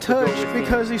going to be touched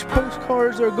because these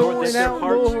postcards are Lord, going that their out,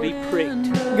 hearts Lord. be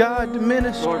pricked. God, to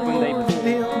minister, Lord, when they Lord, pull to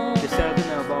them. this out of the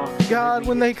mailbox, God,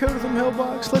 when they go to the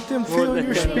mailbox, let them feel let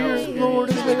your them know spirit, Lord,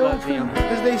 as they love open, them.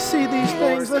 as they see these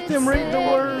things. Let them read the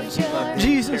words,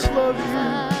 Jesus loves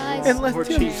you. and let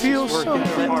them feel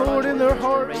something, Lord, in their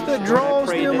hearts that draws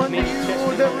them unto you,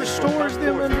 Lord, that restores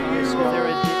them unto you,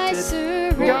 Lord.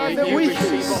 God, that we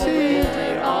can see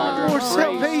more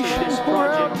salvation pour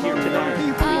out among your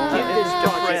people.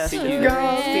 God,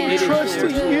 we're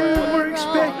trusting you, we're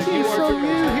expecting from you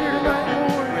here tonight,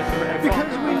 Lord,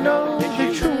 because we know that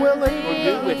you're well able.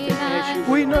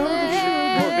 We know that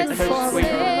you're a good Father.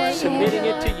 Submitting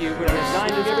it to you, we're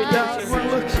resigning everything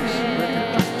to you.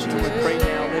 We pray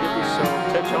now, let it be so.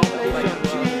 Touch all of these young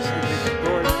Jesus,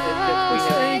 Lord, that we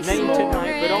have named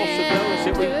tonight, but also those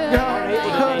that we aren't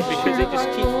able to name because they just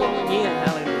keep flowing in.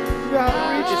 Hallelujah. God,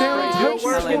 reach down and touch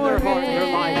work in their heart and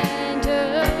their life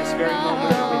at this very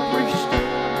moment.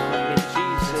 In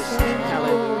Jesus' name,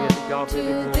 hallelujah. To God be the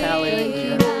glory.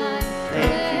 Hallelujah.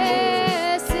 Thank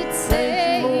you, Jesus.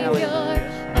 Thank you, Lord.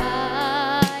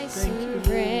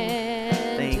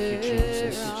 Thank you,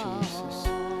 Jesus.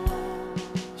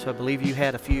 So I believe you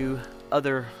had a few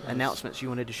other announcements you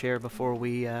wanted to share before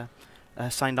we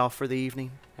signed off for the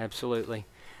evening. Absolutely.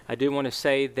 I do want to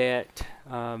say that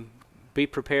be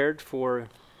prepared for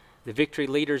the Victory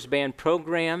Leaders Band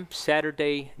program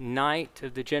Saturday night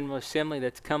of the General Assembly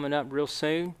that's coming up real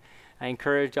soon. I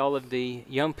encourage all of the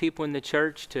young people in the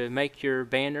church to make your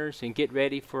banners and get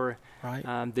ready for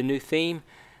the new theme.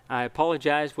 I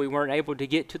apologize we weren't able to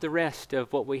get to the rest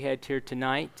of what we had here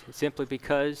tonight simply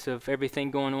because of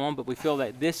everything going on, but we feel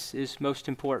that this is most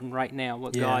important right now,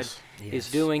 what God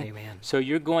is doing. Amen. So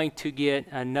you're going to get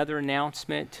another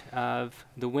announcement of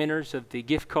the winners of the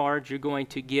gift cards. You're going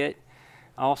to get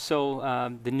also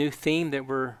the new theme that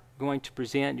we're going to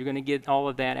present. You're going to get all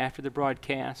of that after the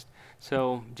broadcast.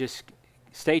 So just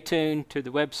stay tuned to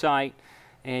the website,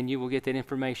 and you will get that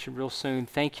information real soon.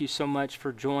 Thank you so much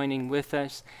for joining with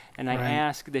us, and I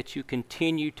ask that you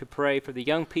continue to pray for the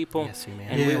young people,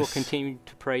 and we will continue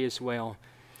to pray as well.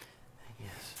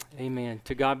 Amen.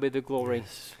 To God be the glory.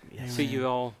 See you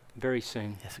all very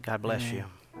soon. Yes, God bless you.